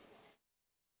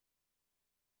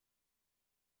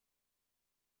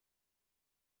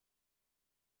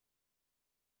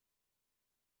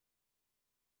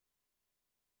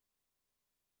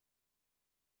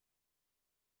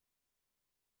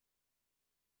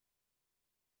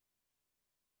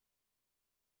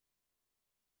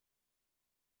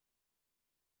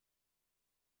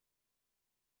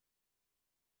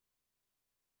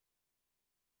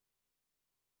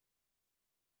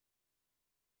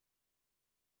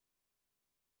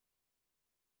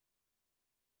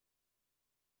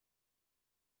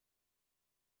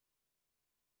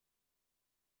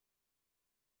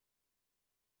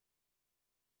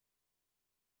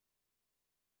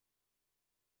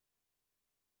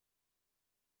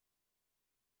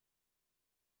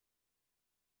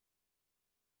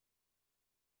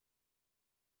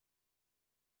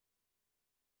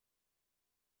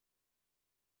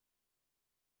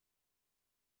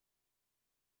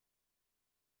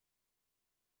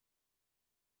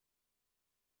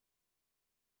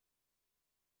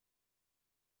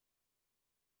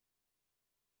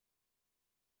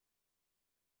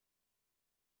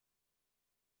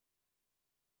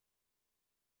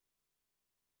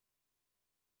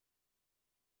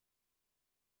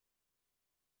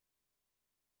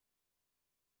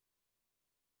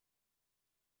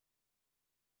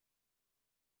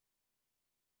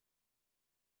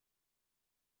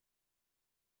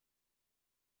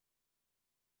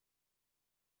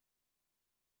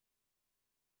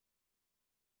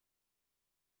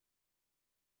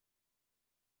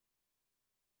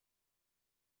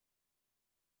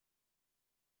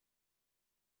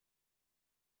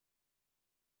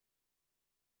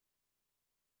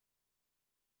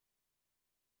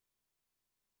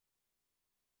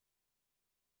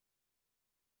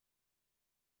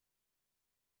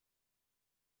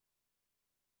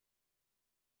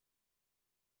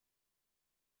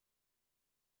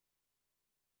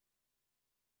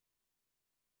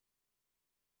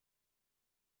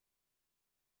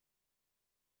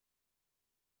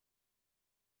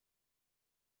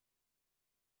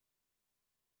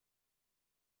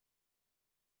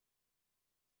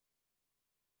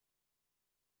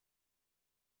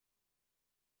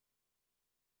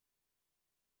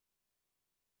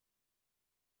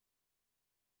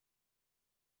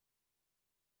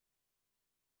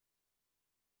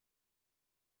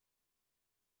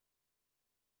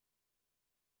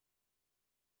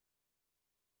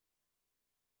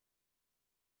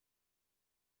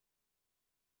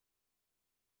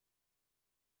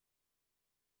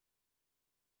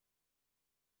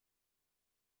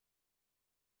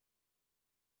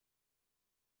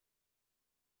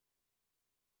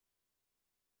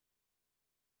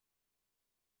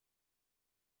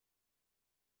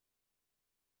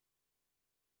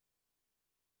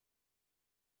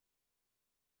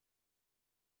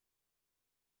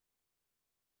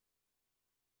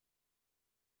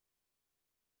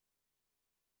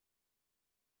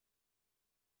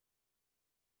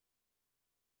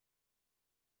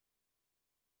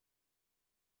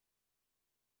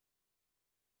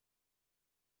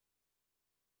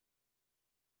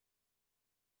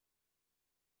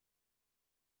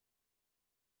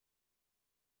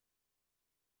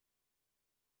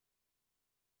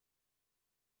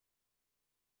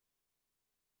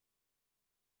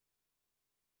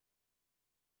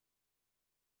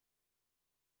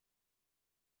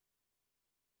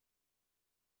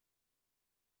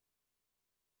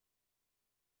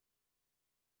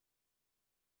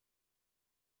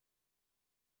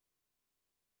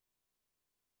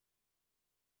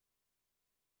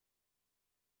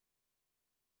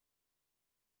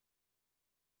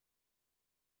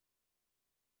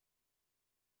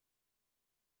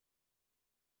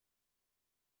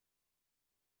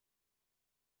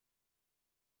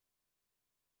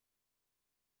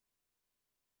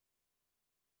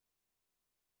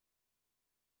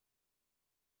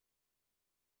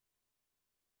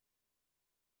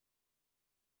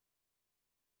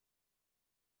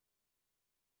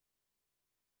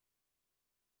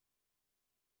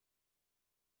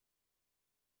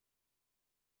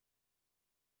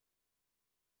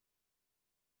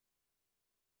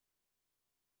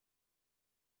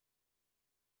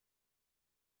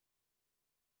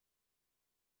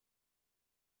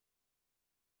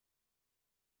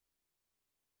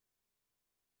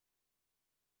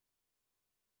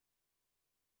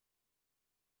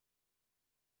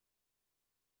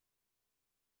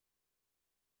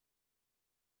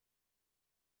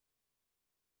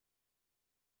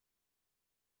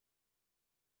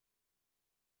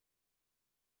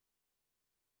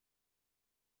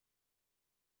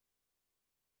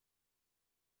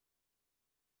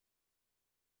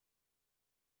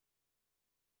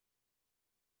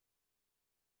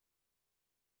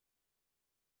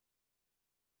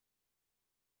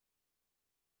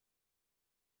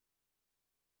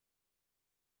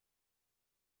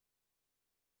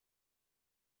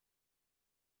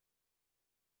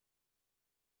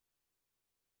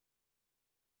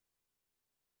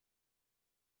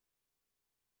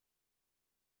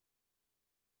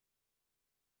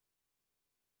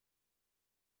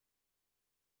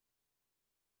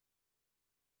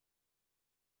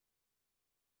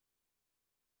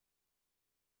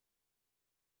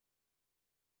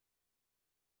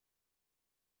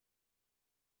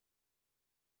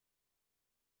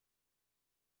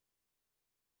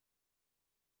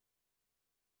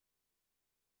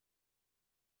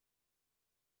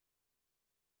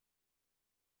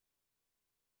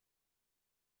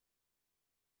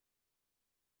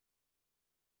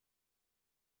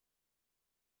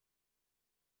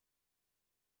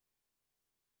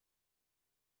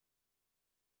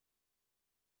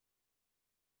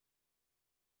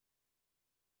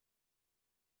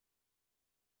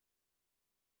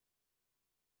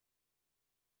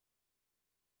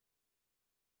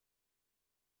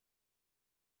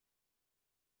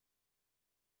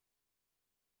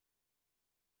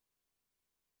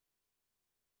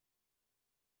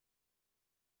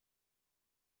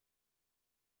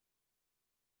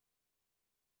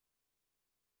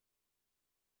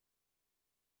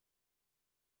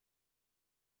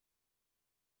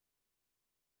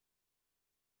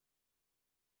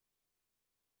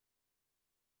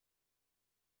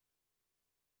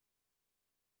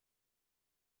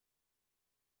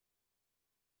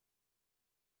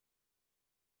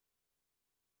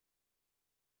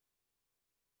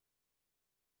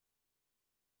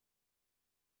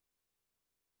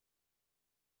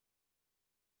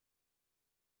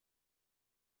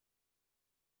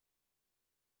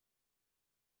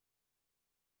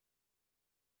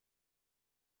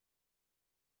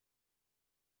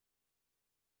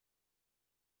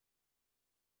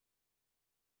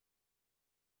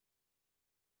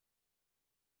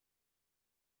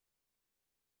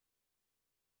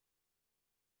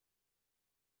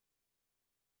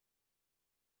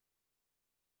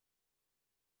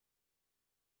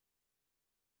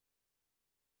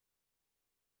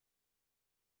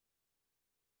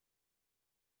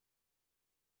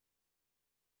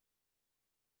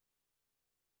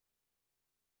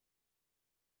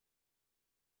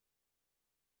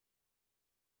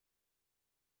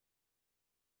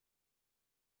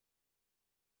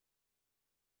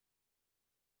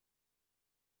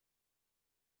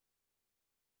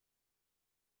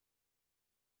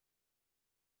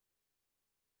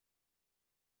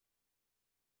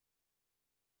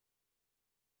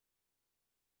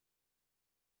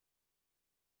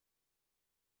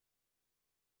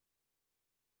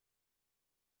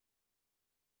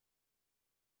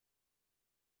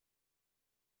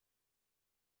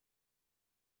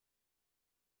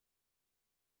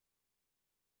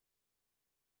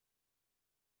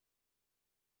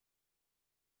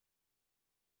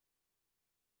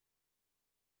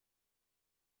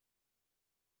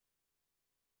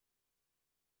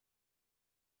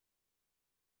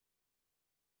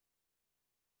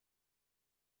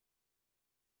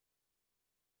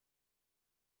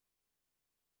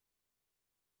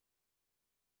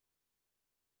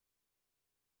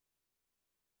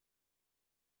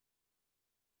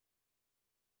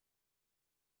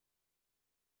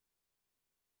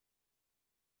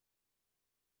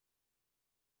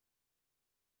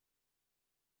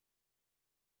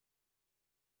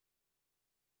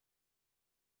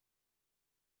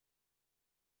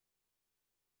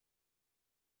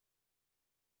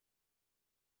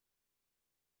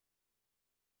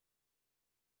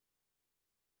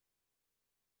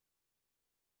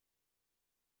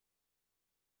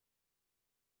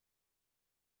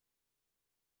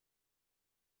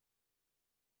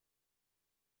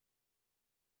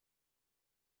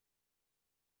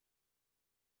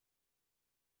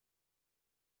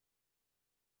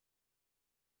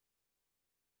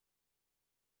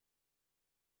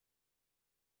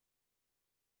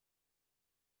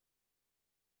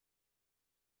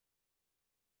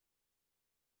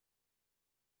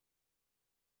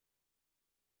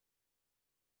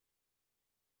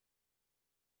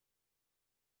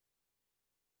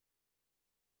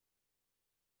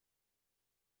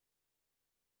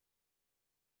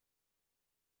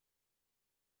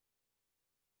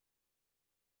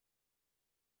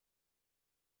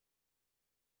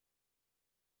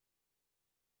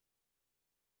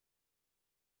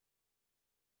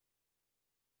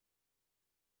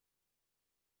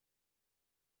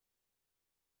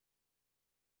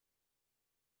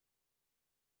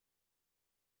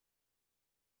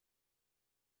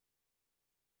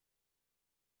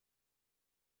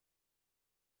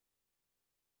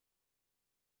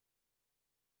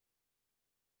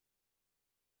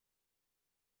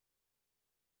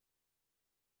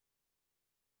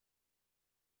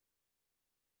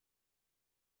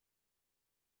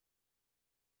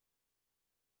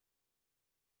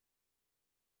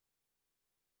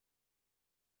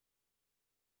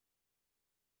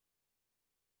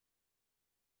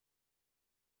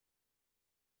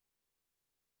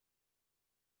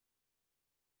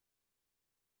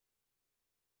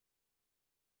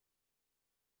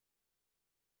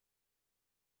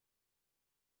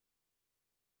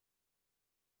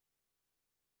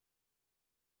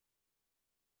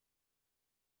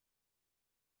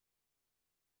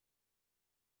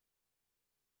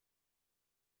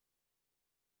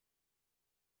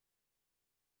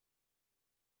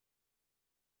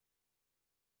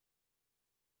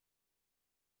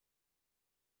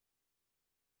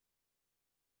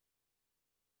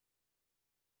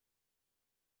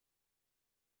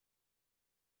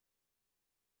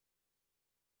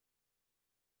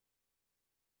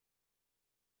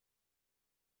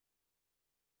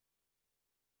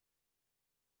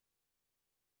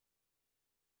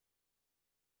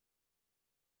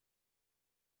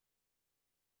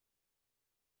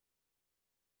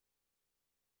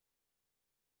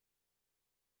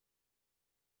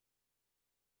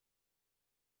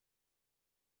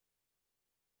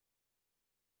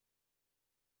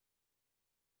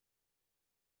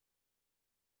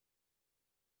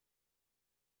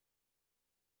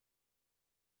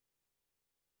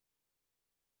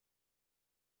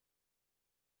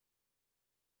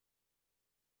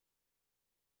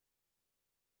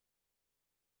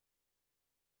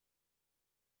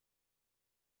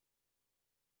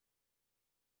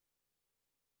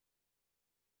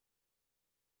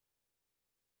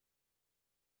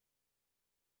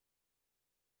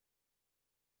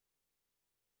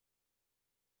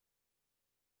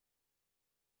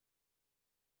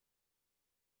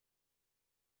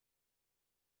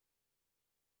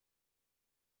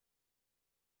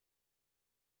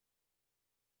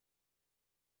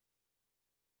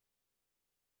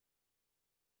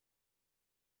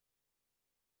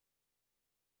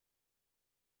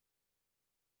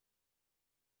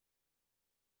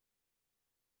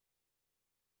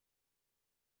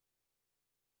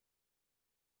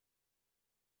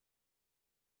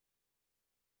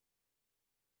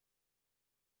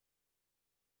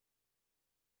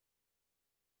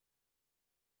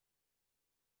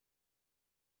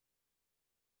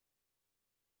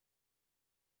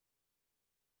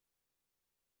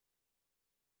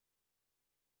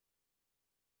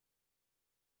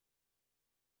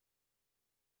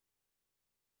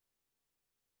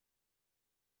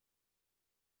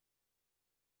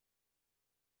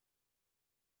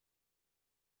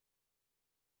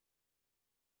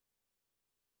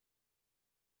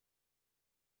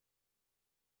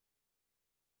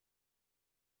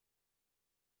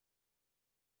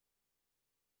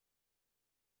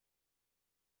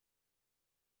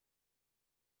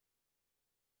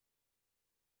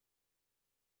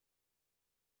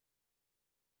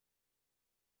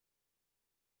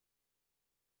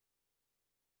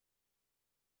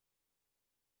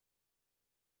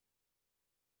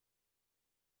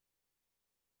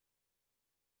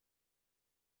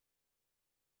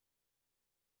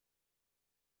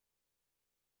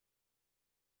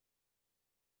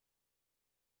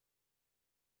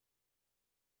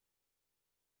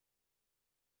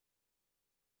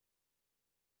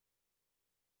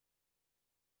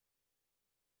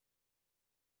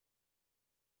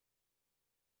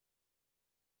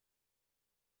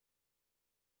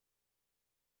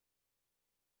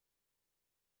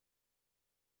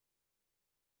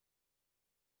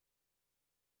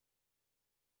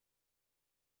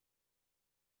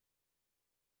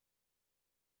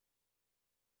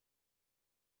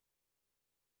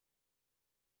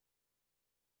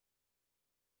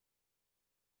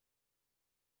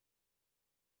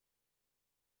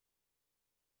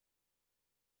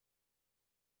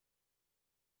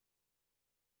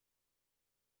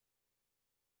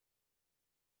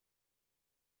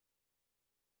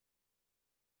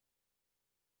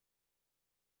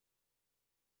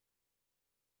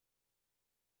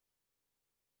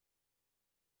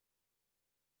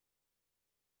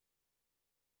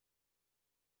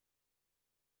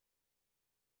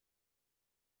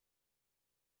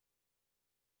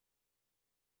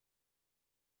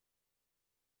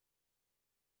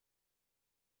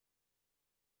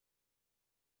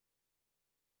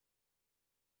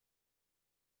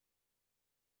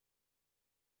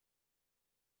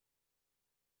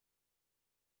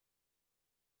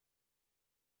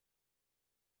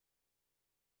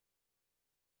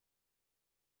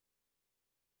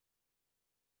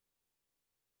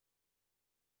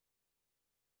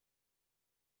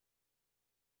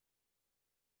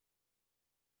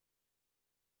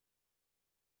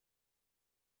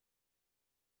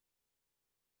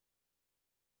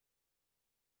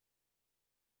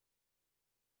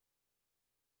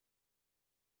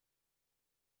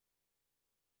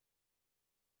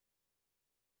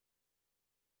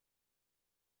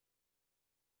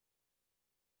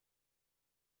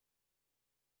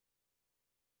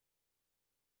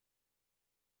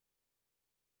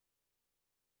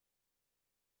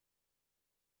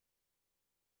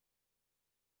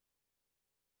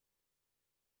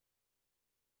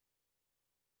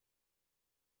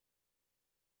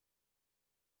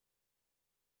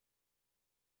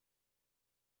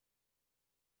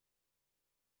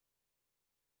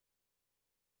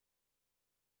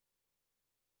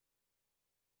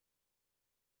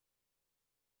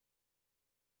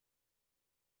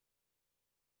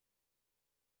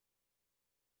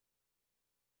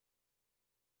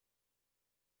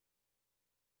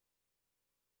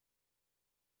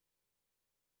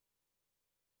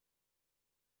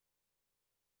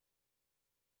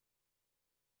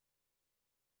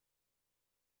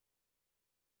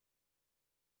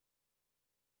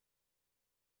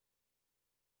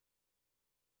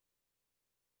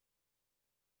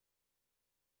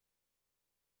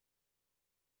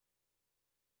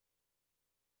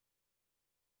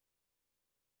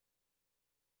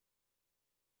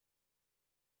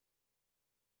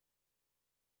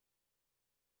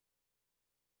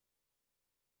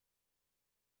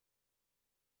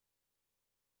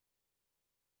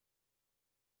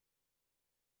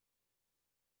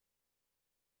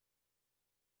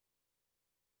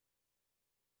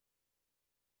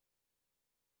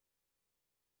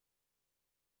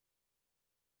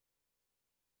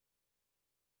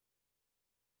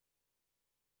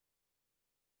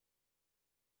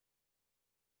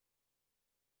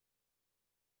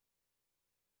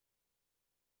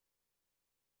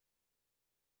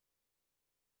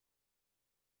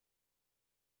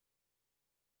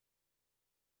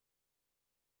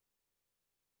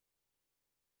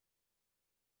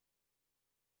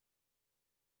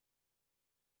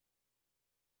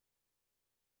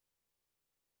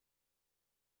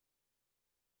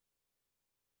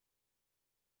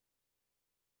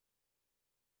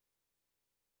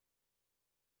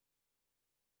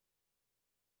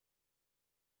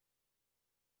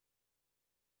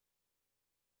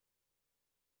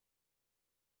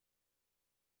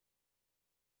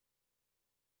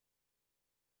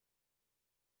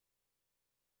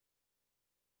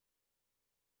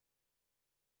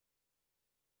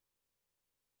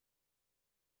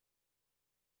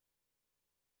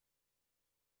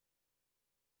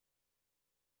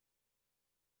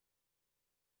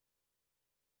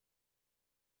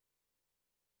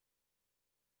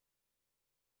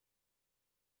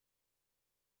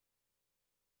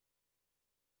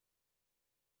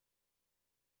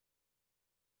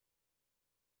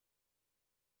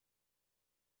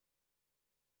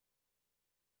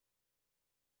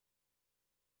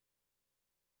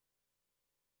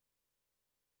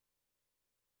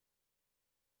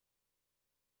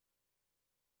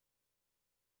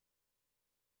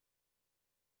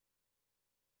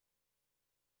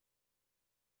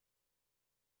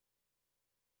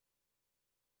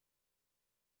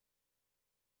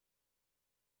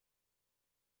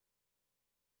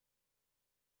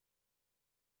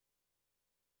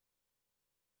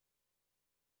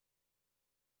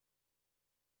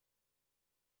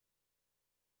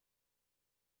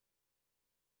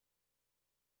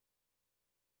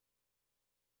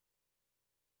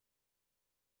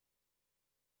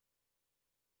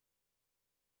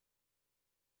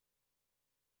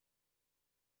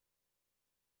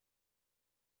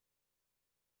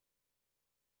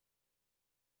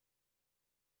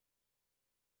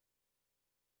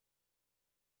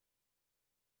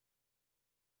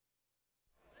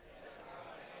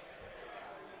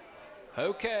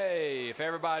 Okay, if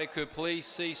everybody could please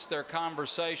cease their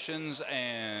conversations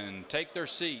and take their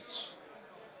seats.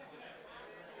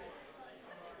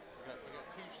 We got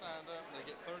two signed up, and they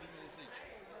get 30 minutes each.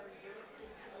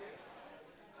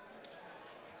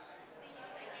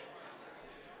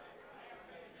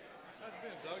 How's it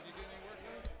been, Doug? You getting any work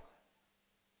done?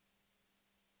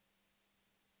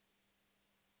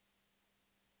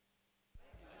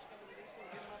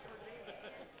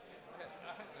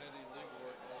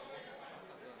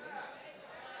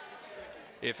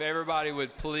 If everybody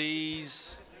would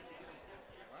please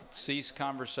cease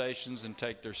conversations and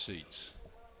take their seats.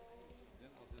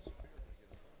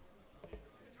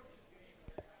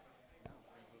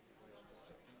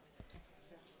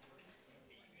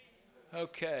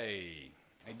 Okay,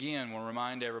 again, we'll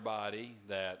remind everybody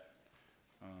that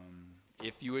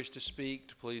if you wish to speak,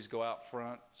 to please go out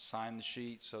front, sign the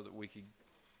sheet so that we could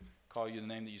call you the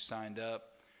name that you signed up.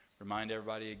 Remind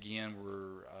everybody again,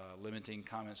 we're limiting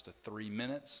comments to 3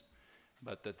 minutes,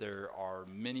 but that there are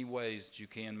many ways that you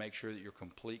can make sure that your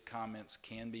complete comments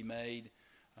can be made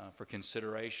for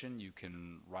consideration. You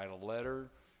can write a letter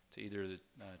to either the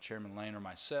Chairman Lane or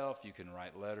myself. You can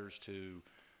write letters to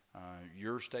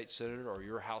your state senator or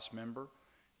your House member.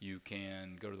 You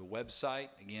can go to the website.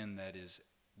 Again, that is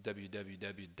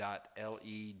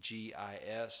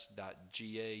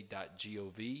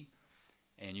www.legis.ga.gov,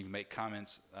 and you can make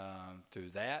comments through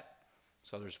that.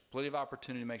 So there's plenty of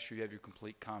opportunity to make sure you have your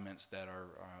complete comments that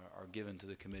are given to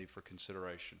the committee for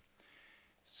consideration.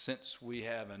 Since we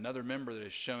have another member that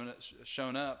has shown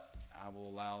up, I will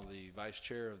allow the Vice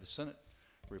Chair of the Senate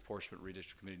Reapportionment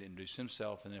Redistricting Committee to introduce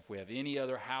himself, and if we have any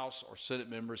other House or Senate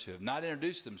members who have not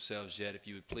introduced themselves yet, if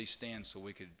you would please stand so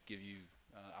we could give you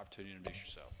opportunity to introduce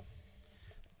yourself.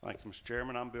 Thank you, Mr.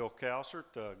 Chairman. I'm Bill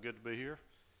Calsert. Good to be here.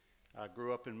 I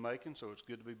grew up in Macon, so it's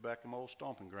good to be back in my old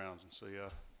stomping grounds and see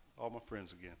all my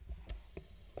friends again.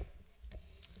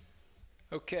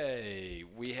 Okay,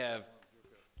 we have,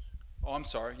 oh, I'm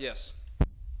sorry, yes.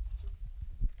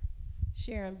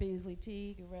 Sharon Beasley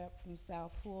Teague, a rep from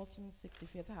South Fulton,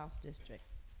 65th House District.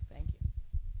 Thank you.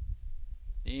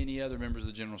 Any other members of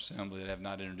the General Assembly that have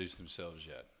not introduced themselves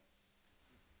yet?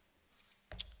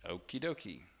 Okie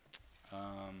dokie.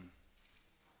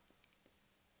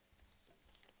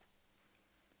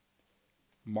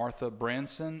 Martha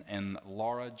Branson and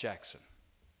Laura Jackson.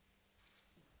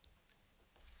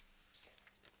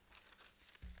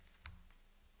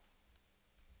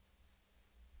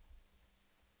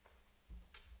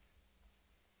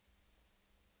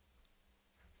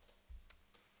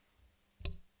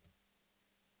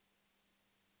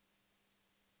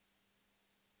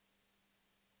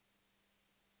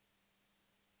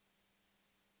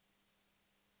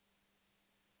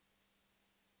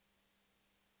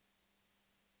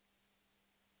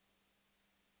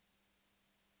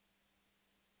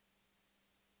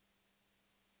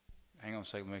 Hang on a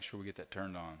second, make sure we get that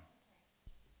turned on.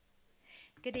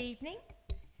 Good evening.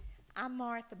 I'm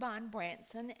Martha Bond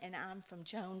Branson, and I'm from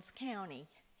Jones County.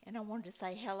 And I wanted to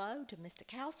say hello to Mr.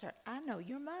 Calsert. I know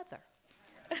your mother.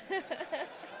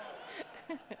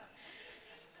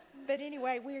 But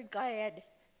anyway, we're glad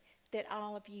that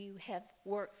all of you have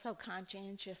worked so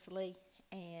conscientiously,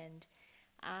 and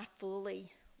I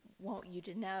fully want you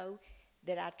to know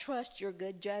that I trust your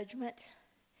good judgment.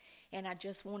 And I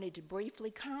just wanted to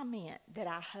briefly comment that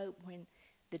I hope when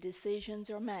the decisions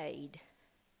are made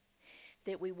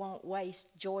that we won't waste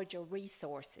Georgia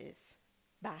resources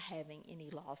by having any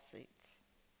lawsuits.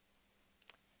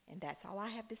 And that's all I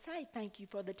have to say. Thank you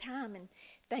for the time, and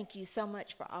thank you so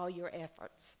much for all your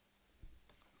efforts.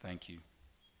 Thank you.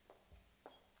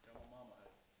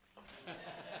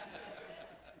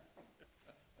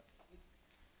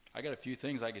 I got a few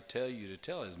things I could tell you to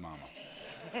tell his mama.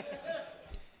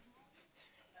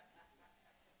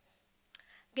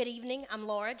 Good evening. I'm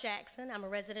Laura Jackson. I'm a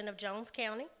resident of Jones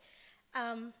County.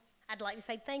 I'd like to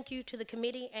say thank you to the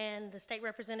committee and the state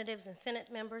representatives and Senate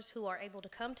members who are able to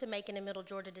come to Macon and Middle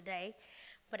Georgia today.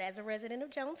 But as a resident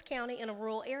of Jones County in a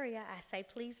rural area, I say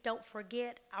please don't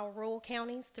forget our rural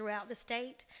counties throughout the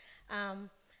state.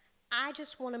 I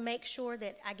just want to make sure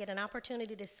that I get an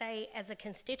opportunity to say, as a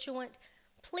constituent,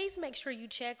 please make sure you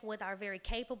check with our very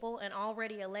capable and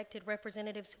already elected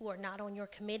representatives who are not on your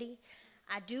committee.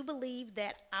 I do believe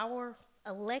that our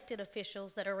elected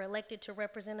officials that are elected to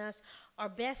represent us are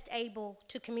best able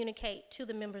to communicate to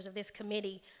the members of this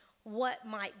committee what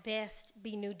might best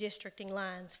be new districting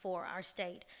lines for our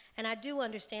state. And I do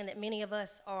understand that many of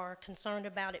us are concerned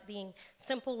about it being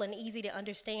simple and easy to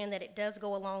understand that it does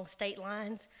go along state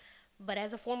lines. But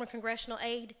as a former congressional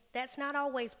aide, that's not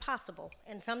always possible.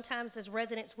 And sometimes as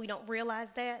residents, we don't realize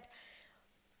that.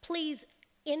 Please,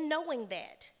 in knowing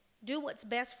that, do what's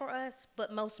best for us,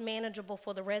 but most manageable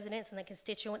for the residents and the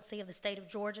constituency of the state of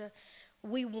Georgia.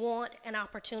 We want an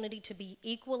opportunity to be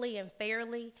equally and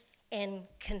fairly and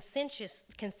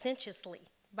conscientiously,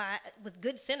 with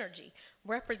good synergy,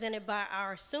 represented by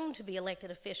our soon-to-be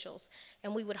elected officials.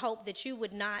 And we would hope that you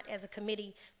would not, as a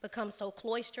committee, become so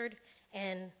cloistered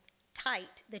and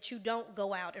tight that you don't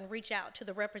go out and reach out to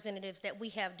the representatives that we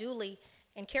have duly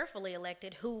and carefully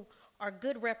elected, who are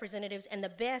good representatives and the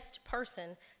best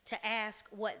person to ask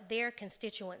what their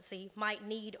constituency might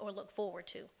need or look forward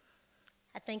to.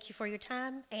 I thank you for your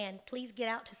time, and please get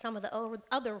out to some of the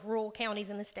other rural counties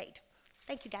in the state.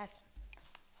 Thank you, guys.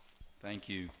 Thank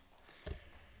you.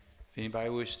 If anybody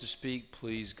wishes to speak,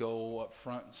 please go up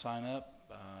front and sign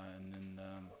up, and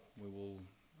then we will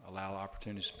allow the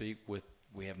opportunity to speak.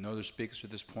 We have no other speakers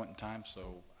at this point in time,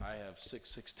 so I have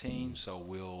 6:16, so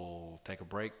we'll take a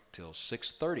break till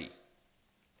 6:30.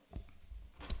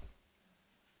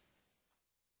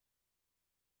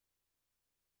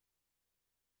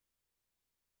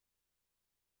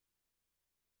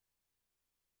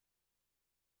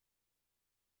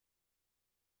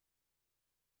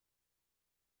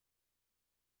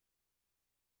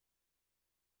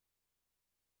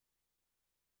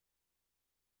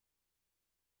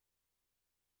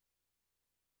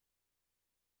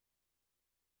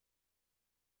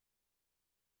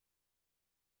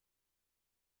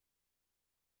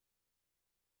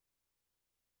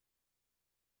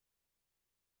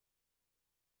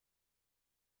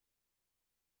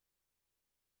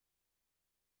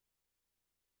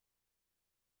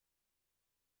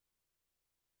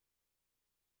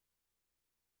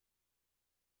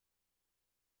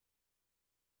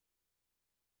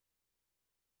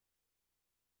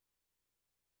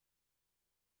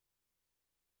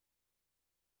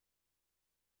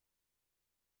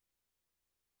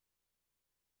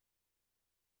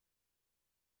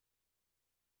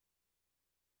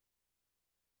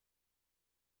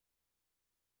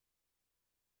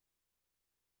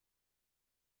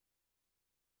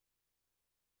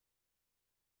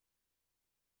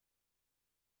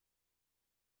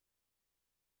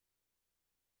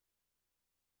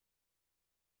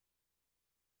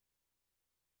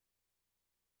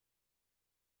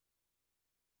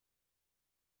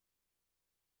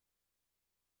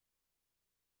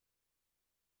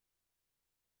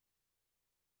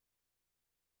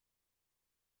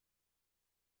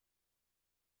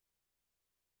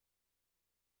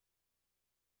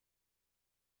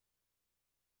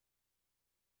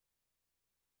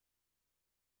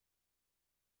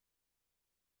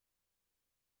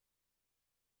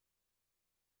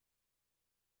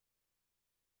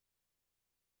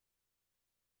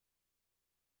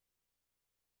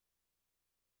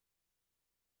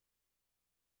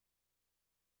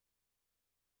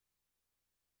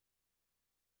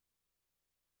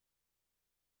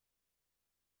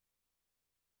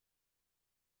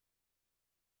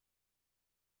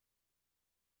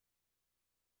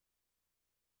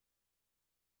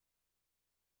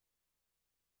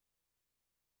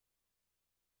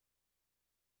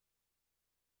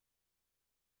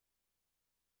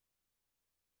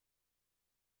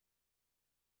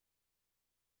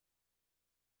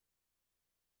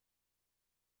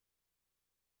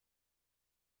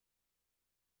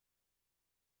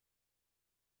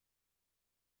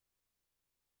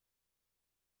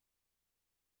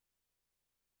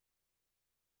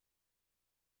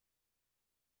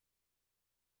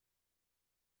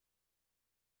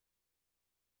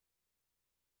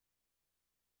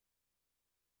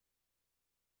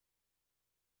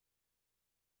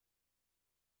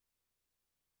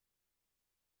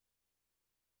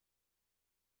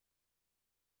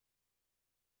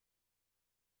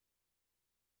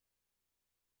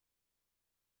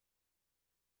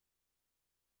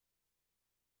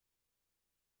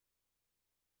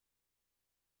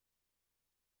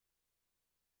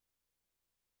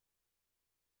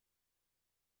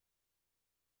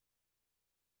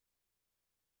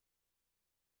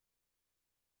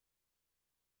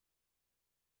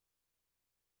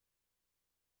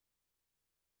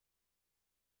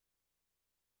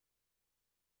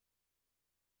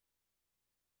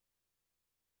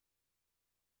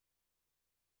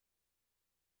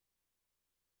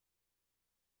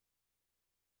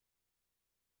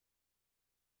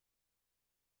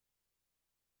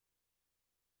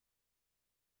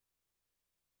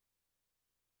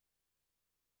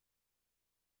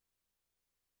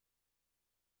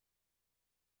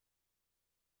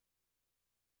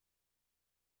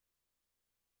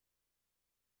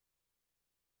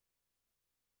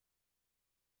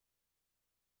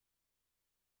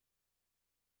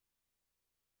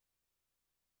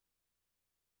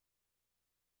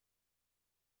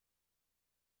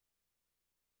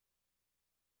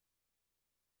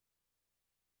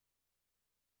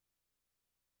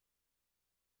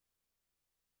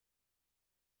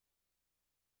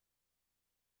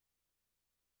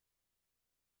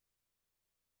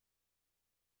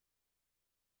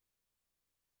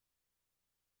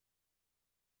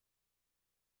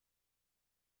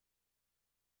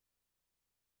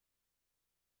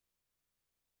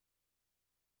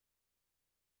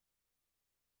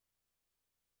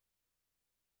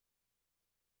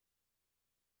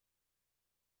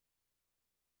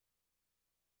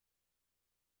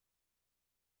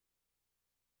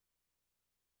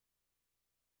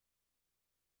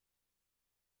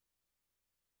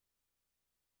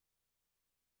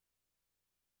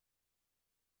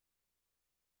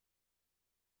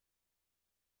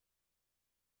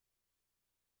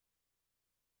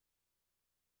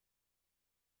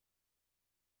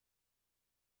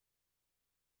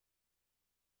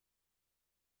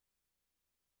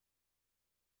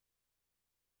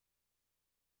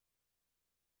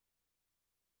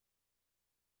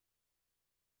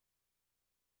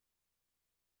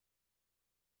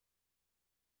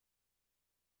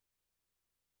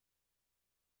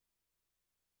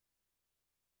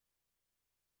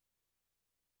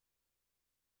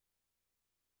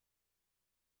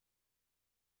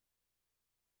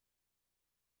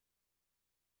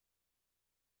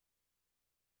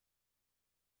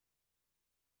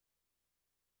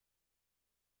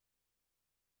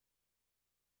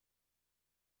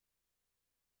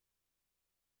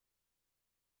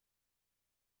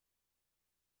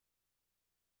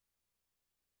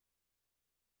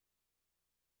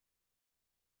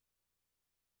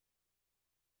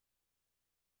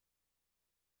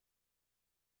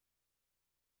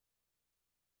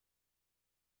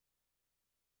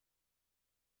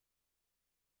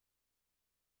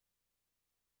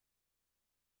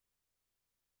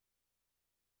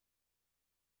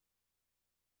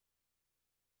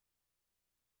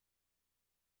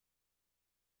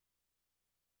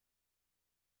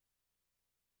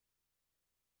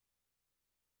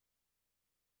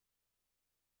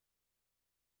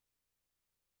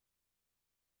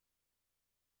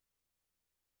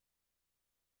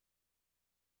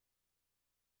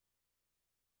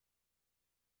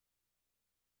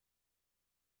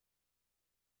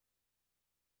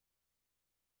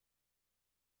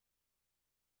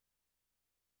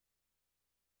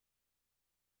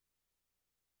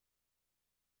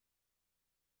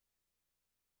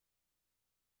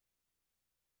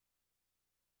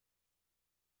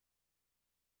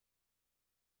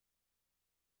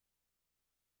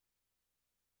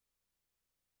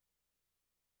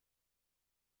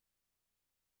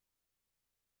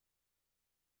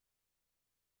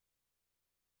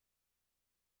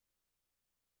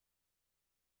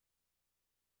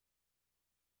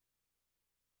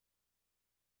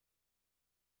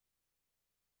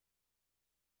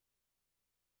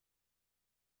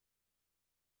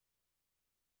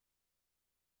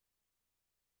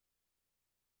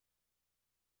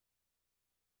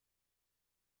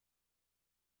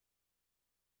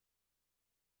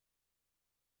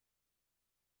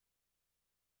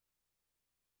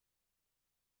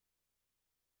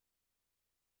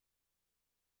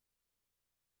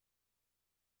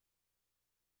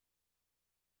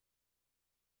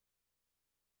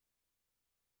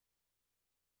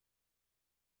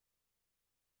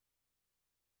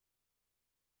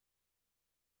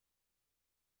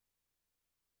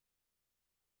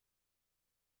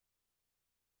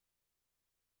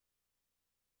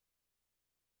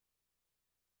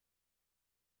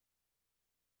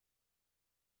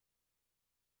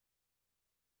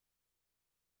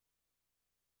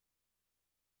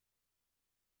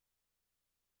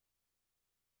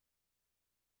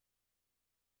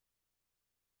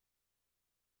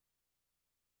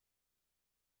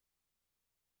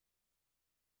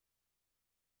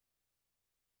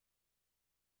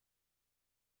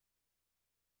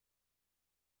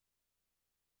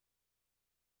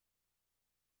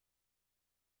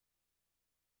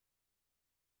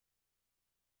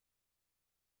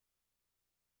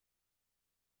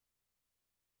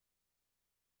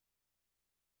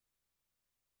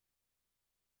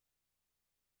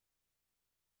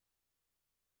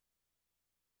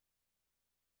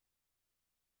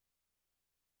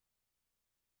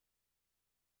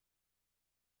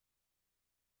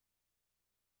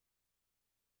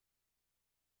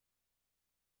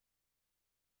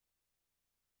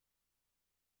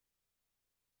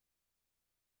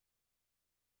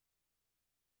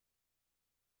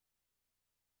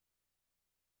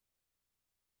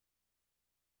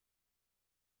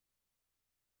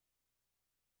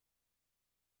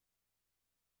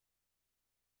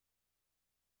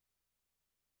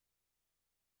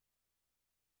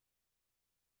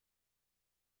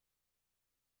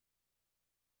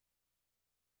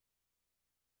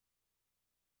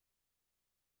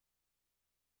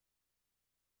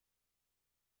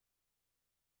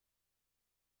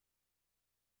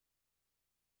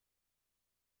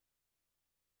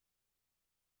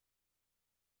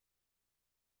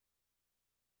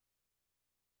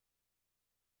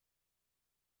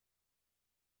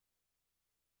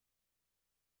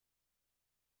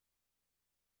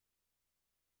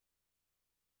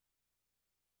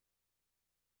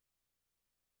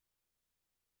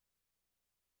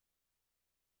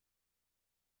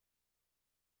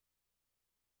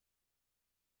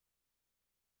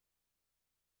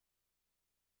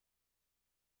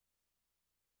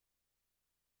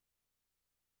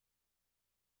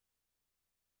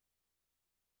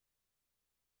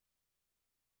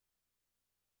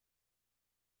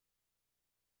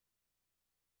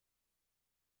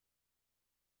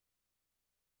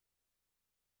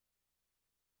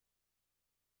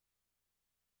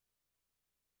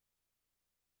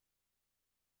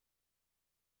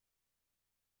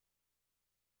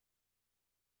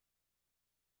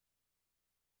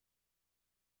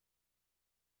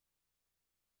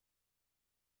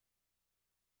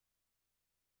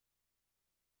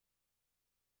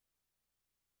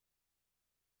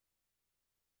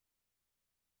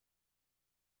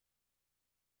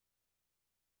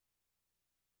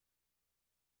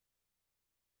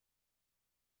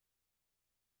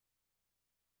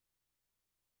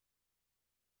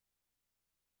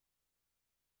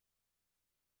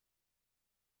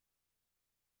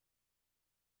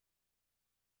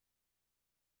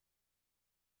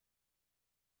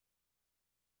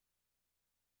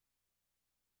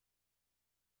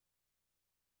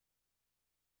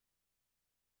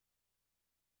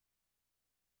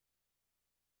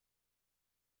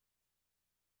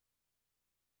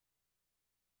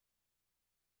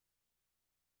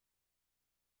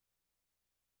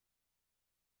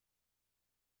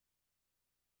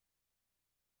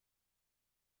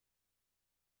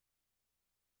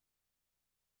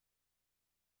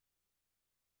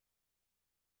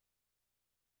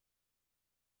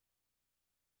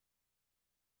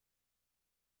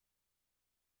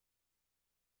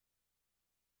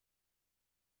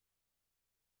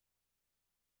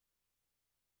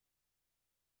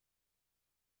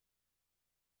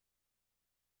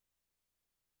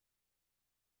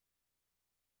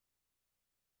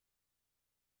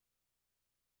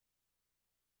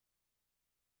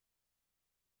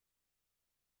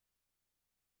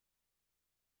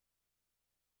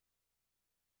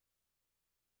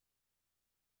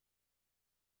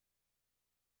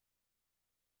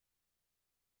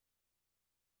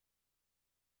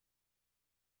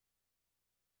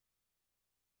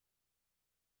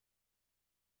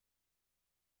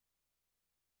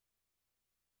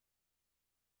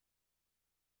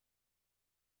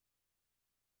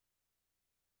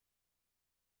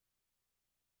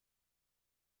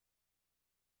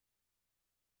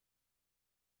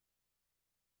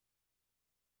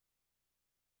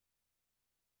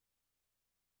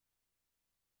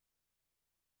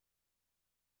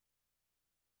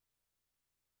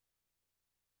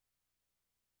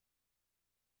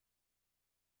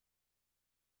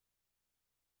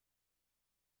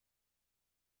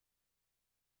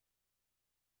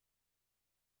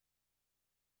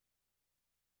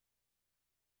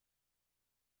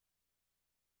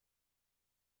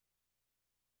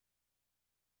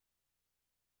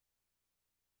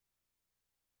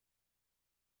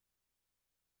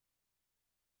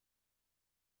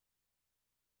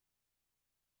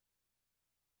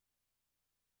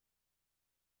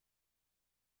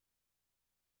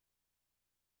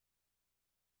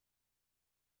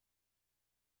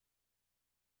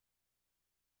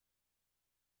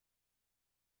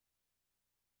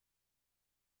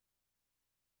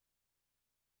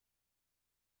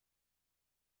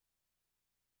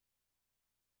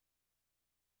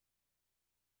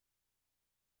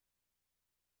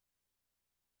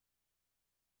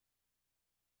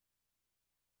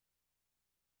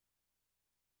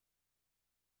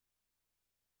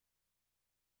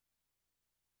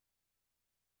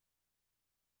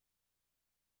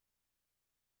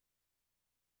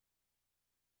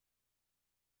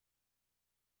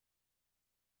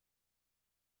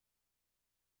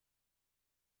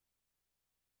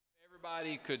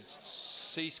 Everybody could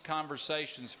cease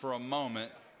conversations for a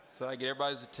moment so I get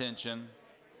everybody's attention.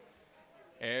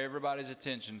 Everybody's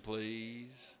attention,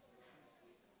 please.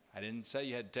 I didn't say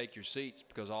you had to take your seats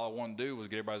because all I wanted to do was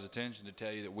get everybody's attention to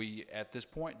tell you that we, at this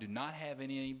point, do not have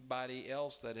anybody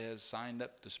else that has signed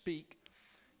up to speak.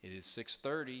 It is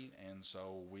 6:30, and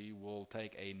so we will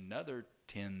take another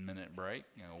 10-minute break.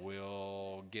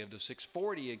 We'll give to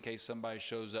 6:40 in case somebody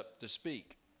shows up to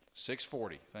speak.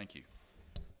 6:40. Thank you.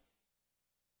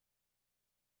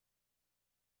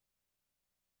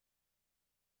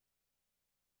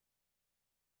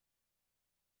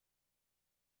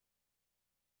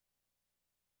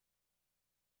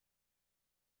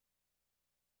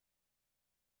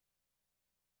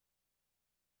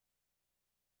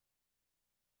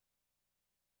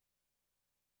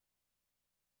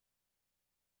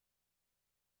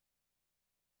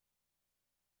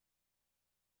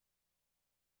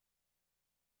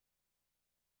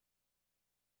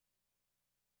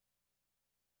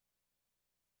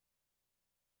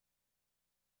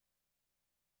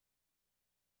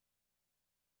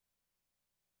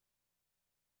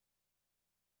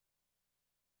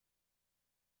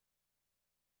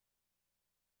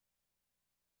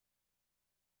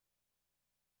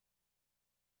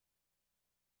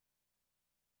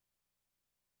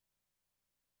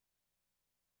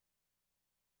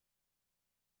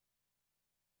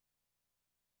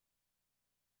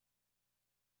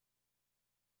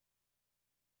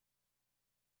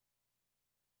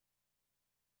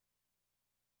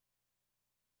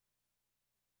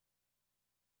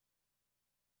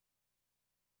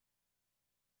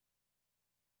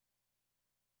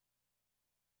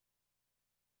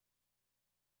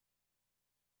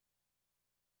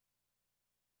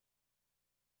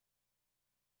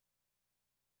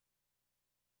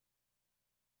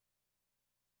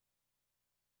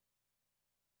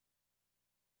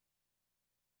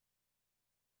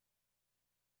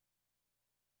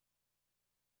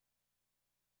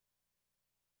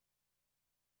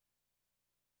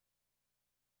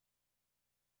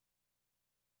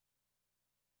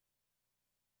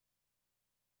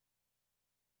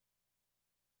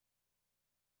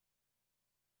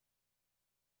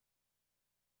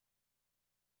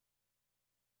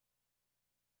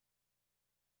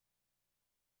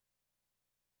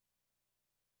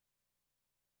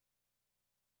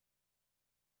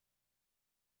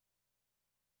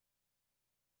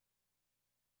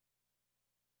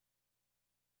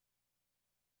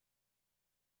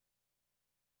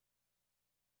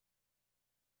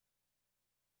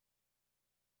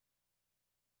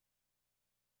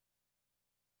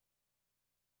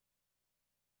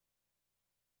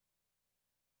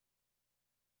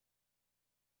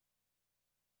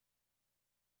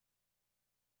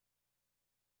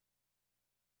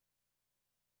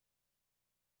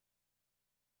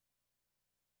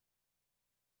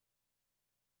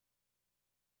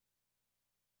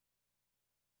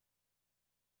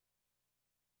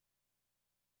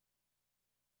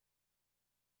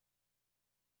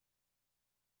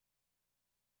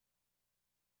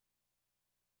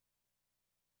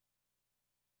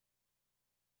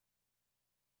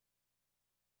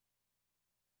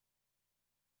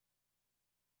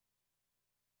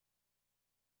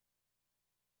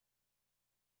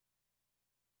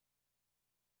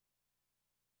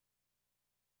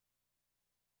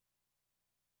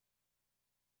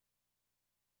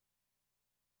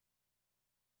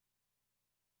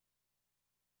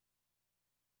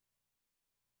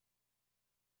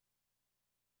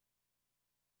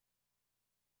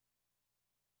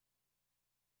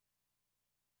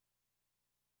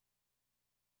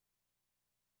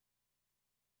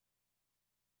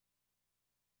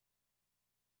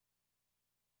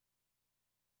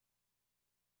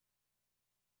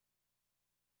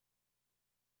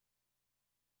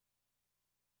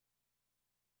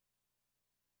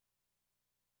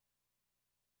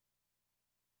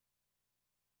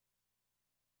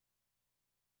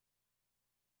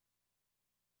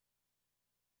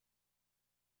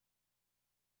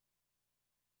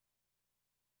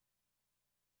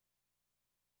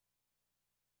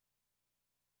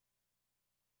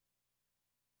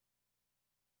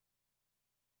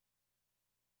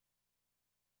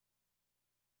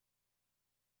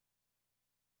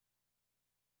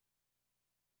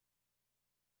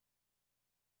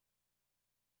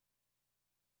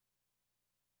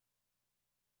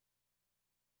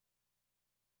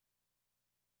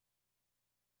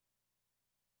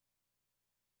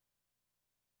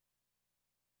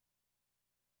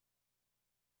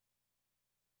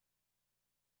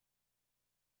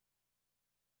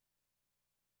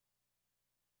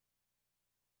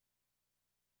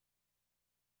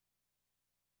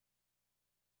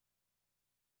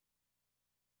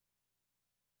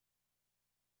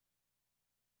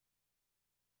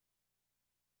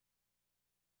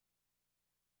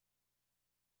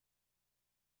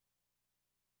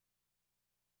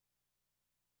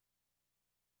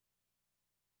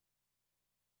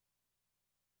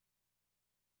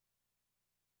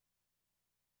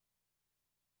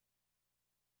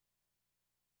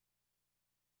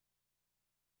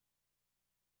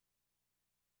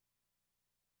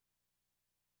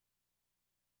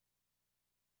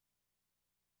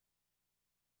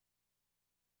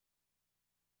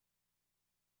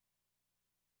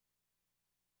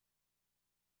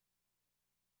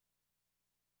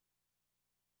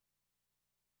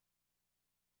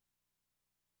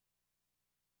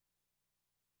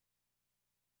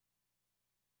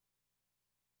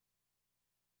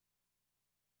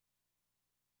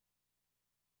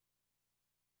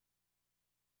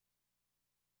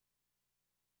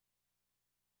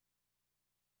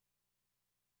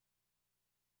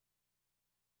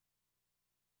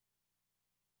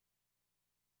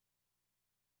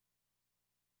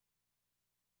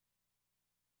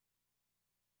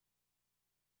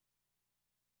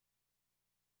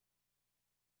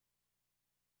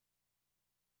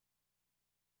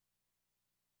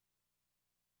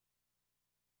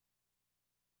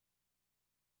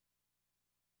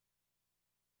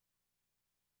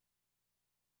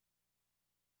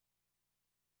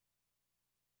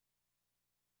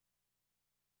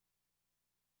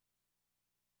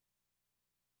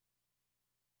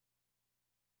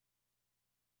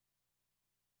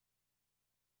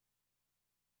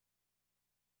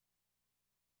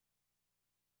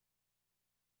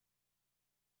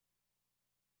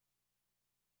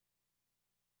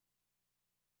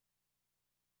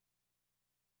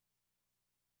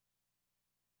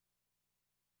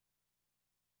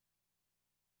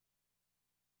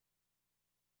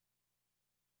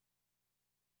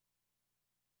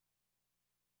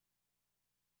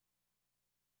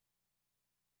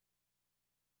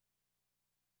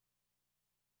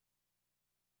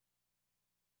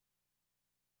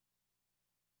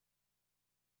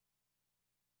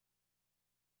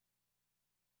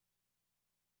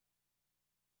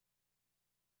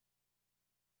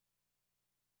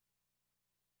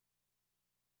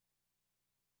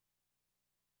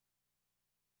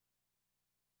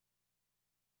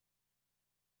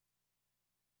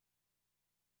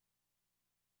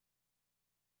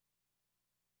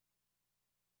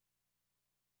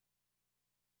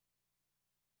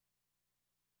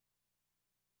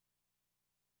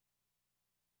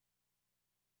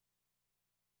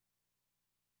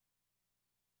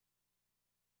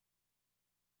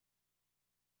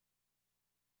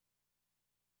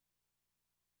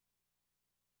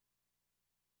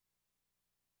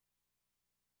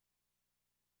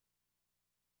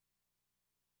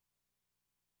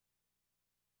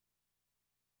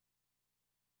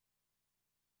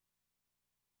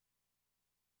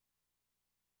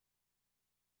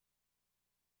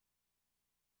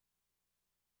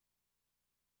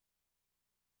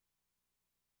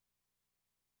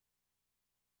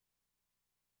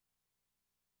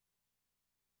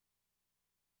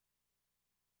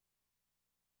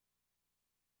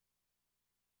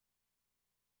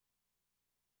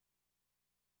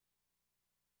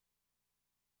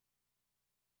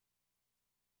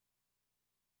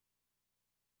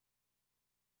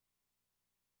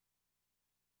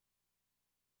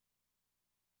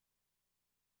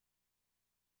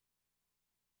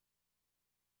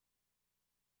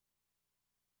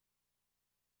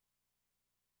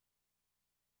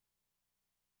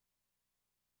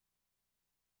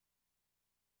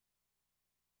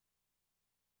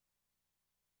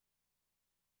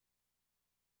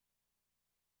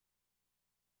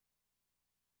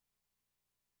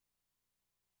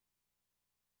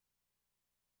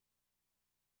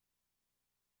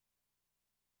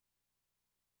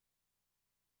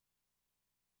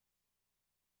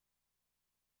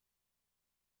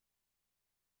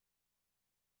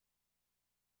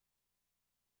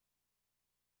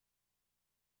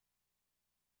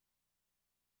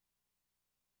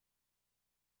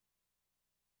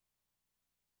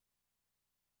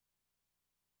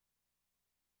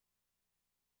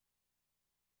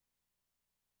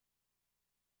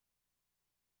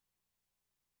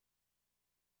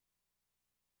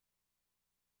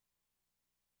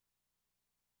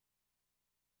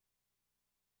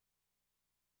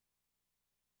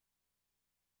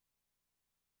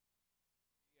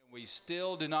 We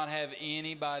still do not have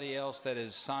anybody else that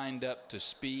has signed up to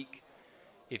speak.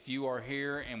 If you are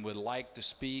here and would like to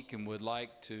speak and would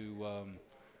like to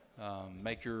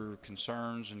make your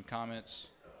concerns and comments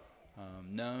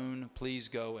known, please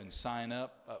go and sign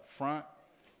up front,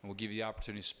 and we'll give you the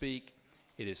opportunity to speak.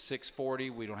 It is 6:40.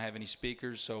 We don't have any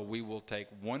speakers, so we will take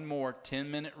one more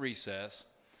 10-minute recess.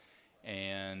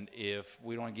 And if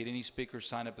we don't get any speakers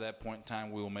signed up at that point in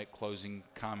time, we will make closing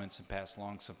comments and pass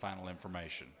along some final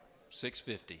information.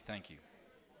 6:50. Thank you.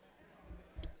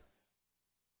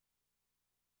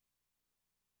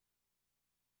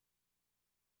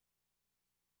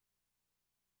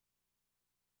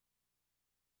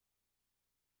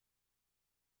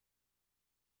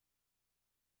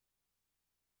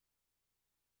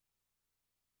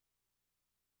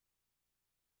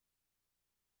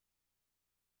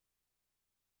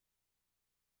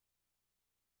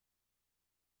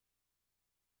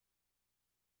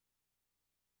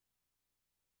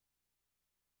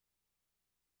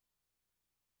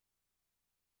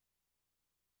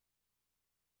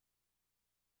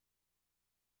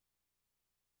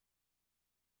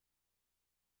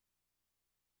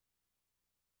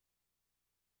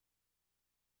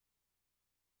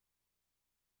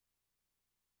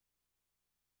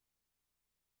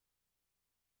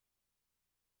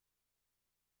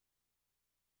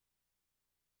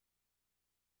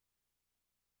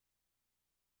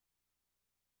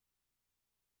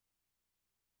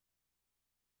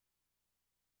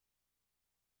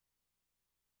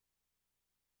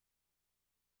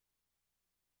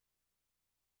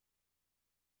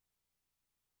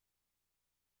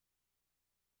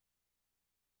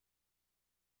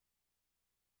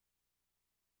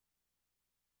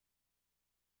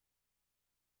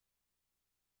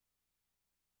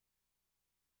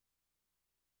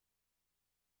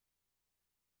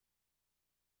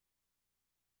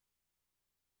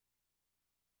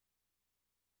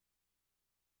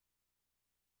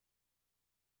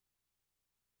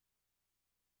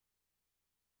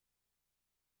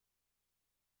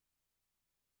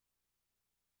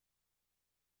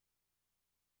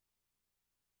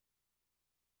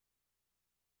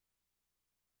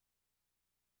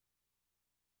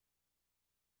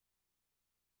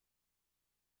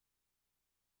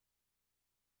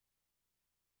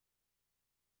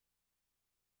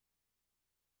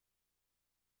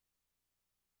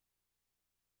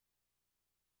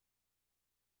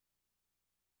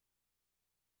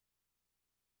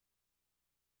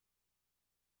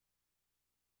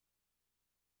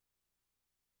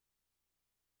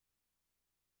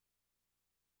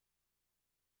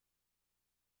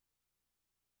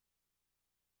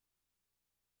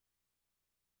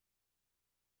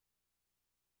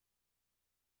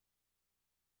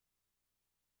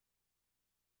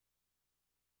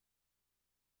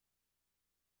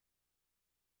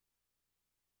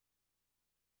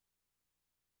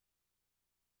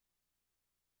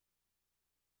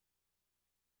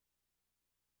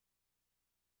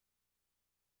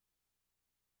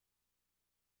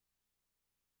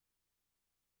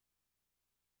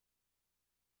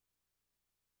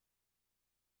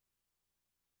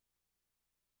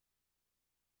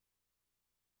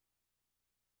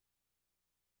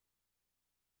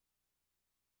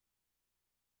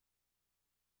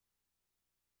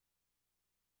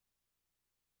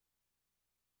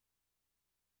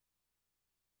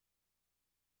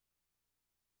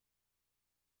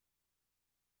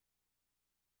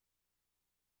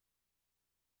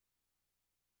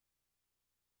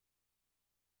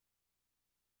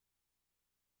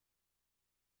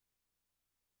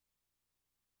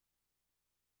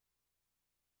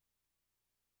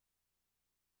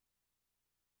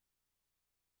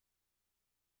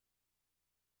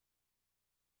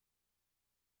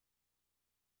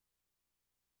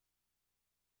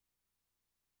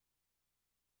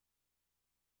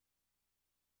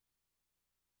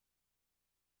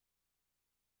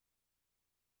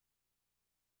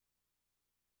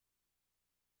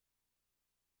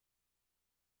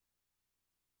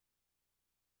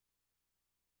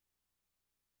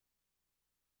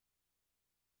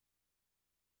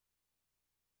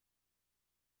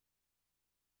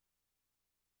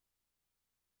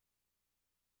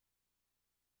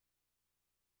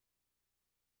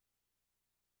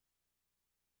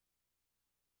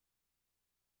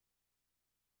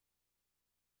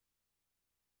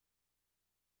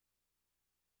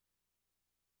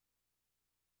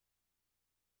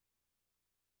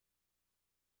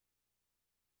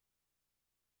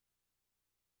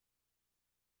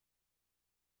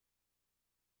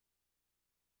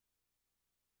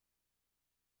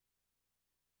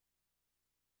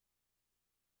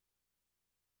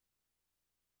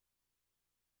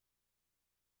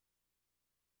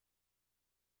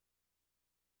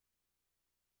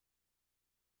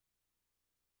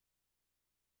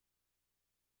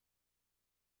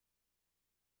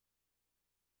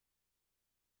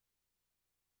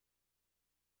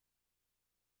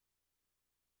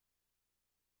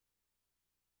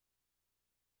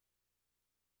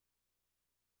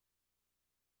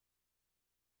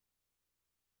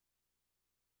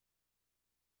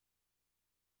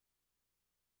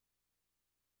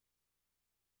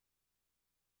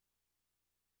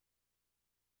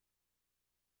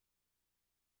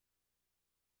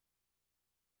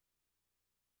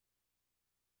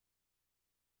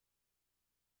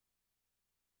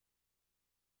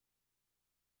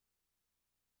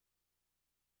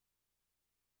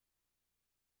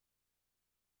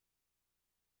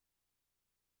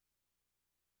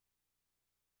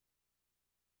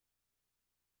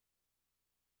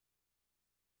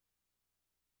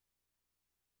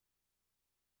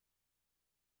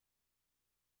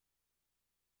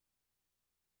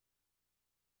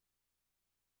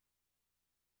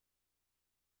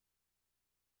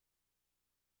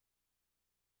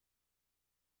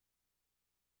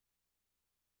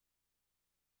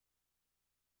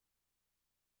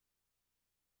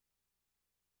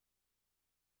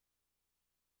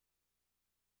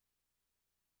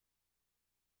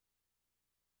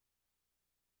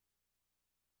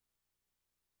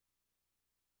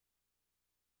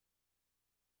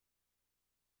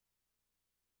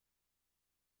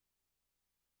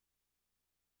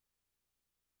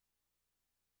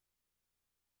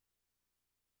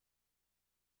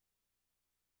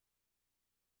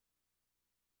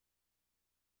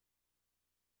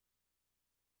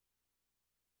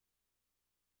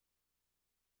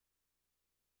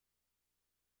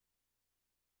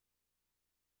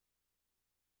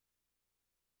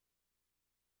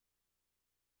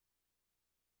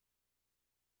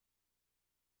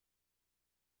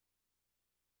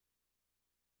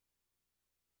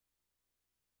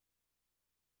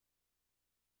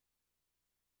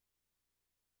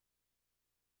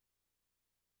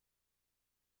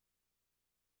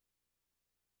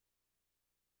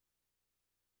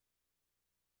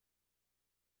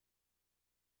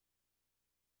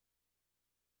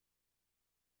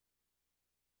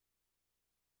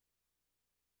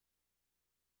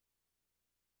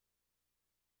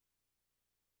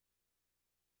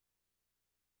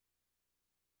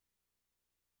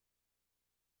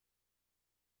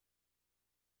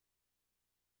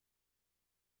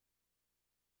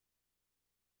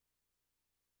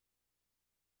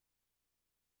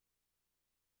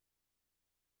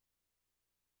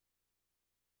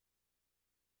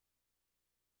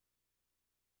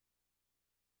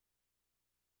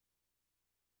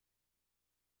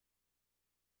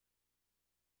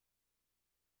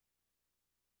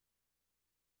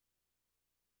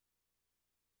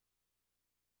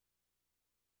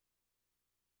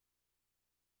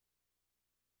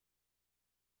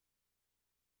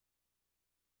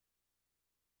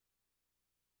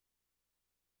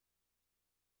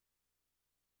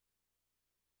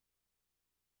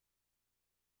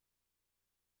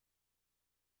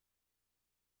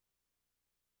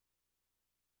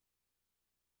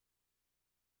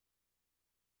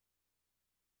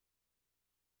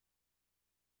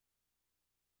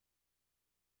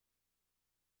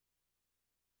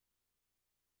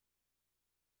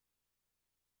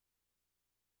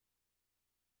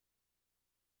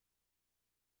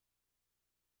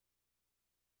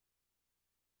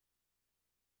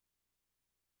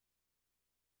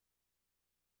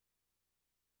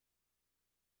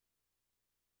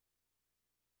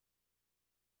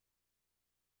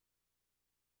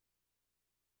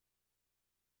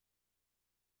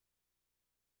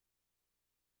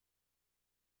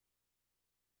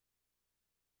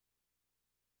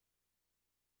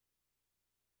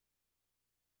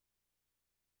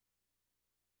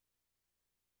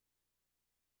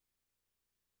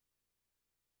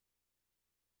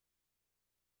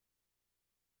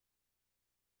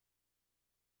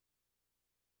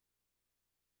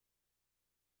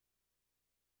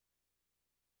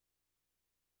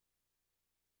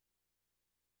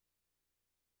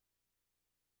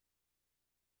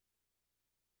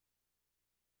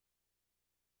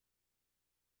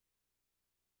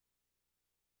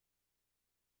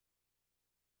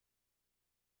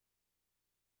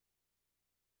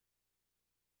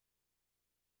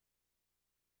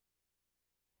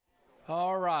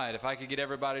 All right, if I could get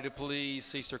everybody to please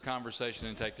cease their conversation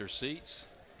and take their seats.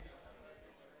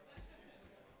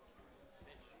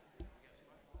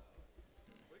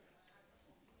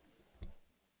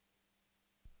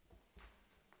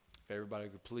 If everybody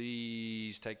could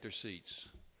please take their seats.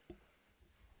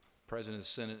 President of the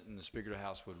Senate and the Speaker of the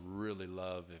House would really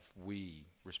love if we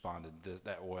responded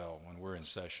that well when we're in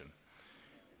session.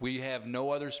 We have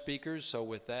no other speakers, so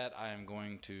with that, I am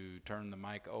going to turn the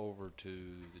mic over to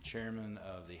the Chairman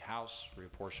of the House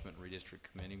Reapportionment and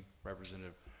Redistricting Committee,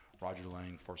 Representative Roger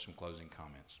Lane, for some closing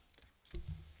comments.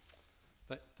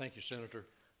 Thank you, Senator.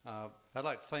 I'd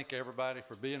like to thank everybody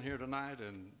for being here tonight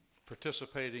and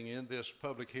participating in this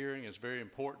public hearing. Is very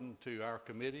important to our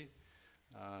committee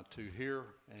to hear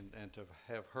and to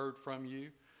have heard from you.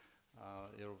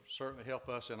 It'll certainly help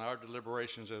us in our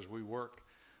deliberations as we work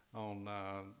on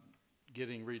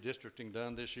getting redistricting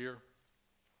done this year.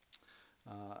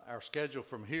 Our schedule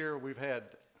from here, we've had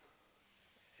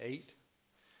eight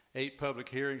public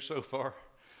hearings so far.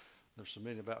 There's so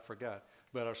many about forgot.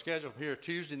 But our schedule here,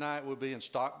 Tuesday night, we'll be in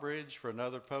Stockbridge for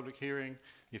another public hearing.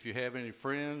 If you have any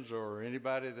friends or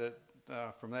anybody that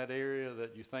from that area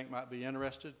that you think might be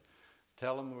interested,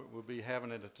 tell them we'll be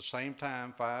having it at the same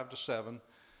time, 5 to 7.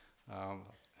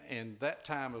 And that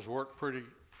time has worked pretty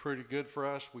good for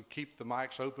us. We keep the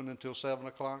mics open until 7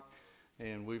 o'clock.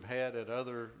 And we've had at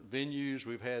other venues,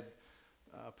 we've had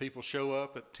people show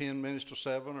up at 10 minutes to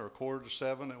 7 or a quarter to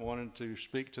 7 that wanted to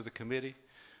speak to the committee.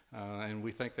 And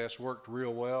we think that's worked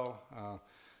real well.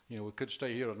 You know, we could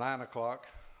stay here till 9 o'clock,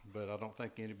 but I don't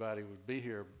think anybody would be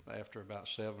here after about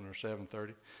 7 or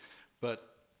 7:30.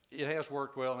 But it has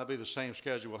worked well, and that'll be the same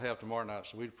schedule we'll have tomorrow night.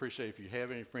 So we'd appreciate if you have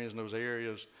any friends in those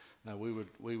areas, we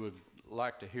would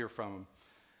like to hear from them.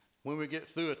 When we get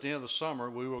through at the end of the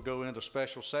summer, we will go into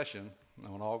special session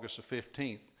on August the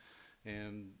 15th,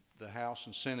 and the House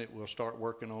and Senate will start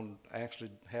working on actually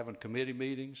having committee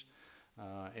meetings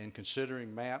and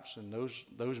considering maps, and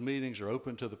those meetings are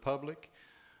open to the public.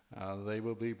 They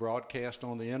will be broadcast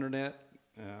on the internet.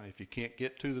 If you can't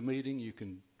get to the meeting, you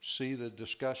can see the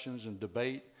discussions and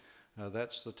debate.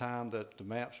 That's the time that the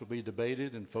maps will be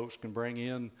debated, and folks can bring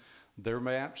in their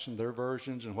maps and their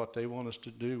versions and what they want us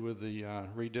to do with the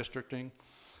redistricting.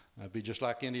 It'd be just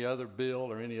like any other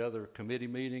bill or any other committee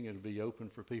meeting. It'll be open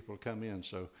for people to come in.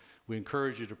 So we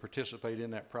encourage you to participate in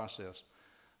that process.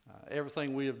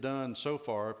 Everything we have done so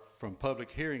far from public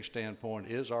hearing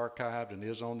standpoint is archived and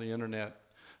is on the internet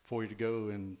for you to go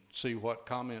and see what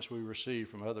comments we receive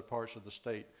from other parts of the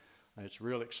state. It's a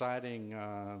real exciting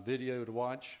video to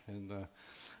watch, and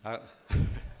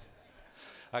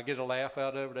I get a laugh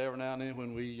out of it every now and then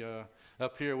when we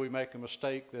up here we make a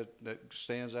mistake that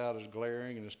stands out as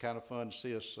glaring, and it's kind of fun to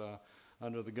see us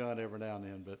under the gun every now and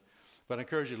then. But I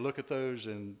encourage you to look at those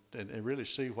and really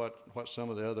see what some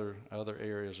of the other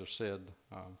areas have said.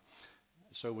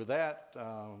 So with that,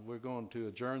 we're going to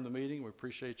adjourn the meeting. We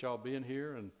appreciate y'all being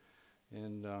here,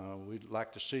 and we'd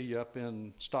like to see you up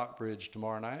in Stockbridge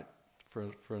tomorrow night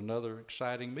for another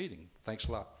exciting meeting. Thanks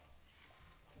a lot.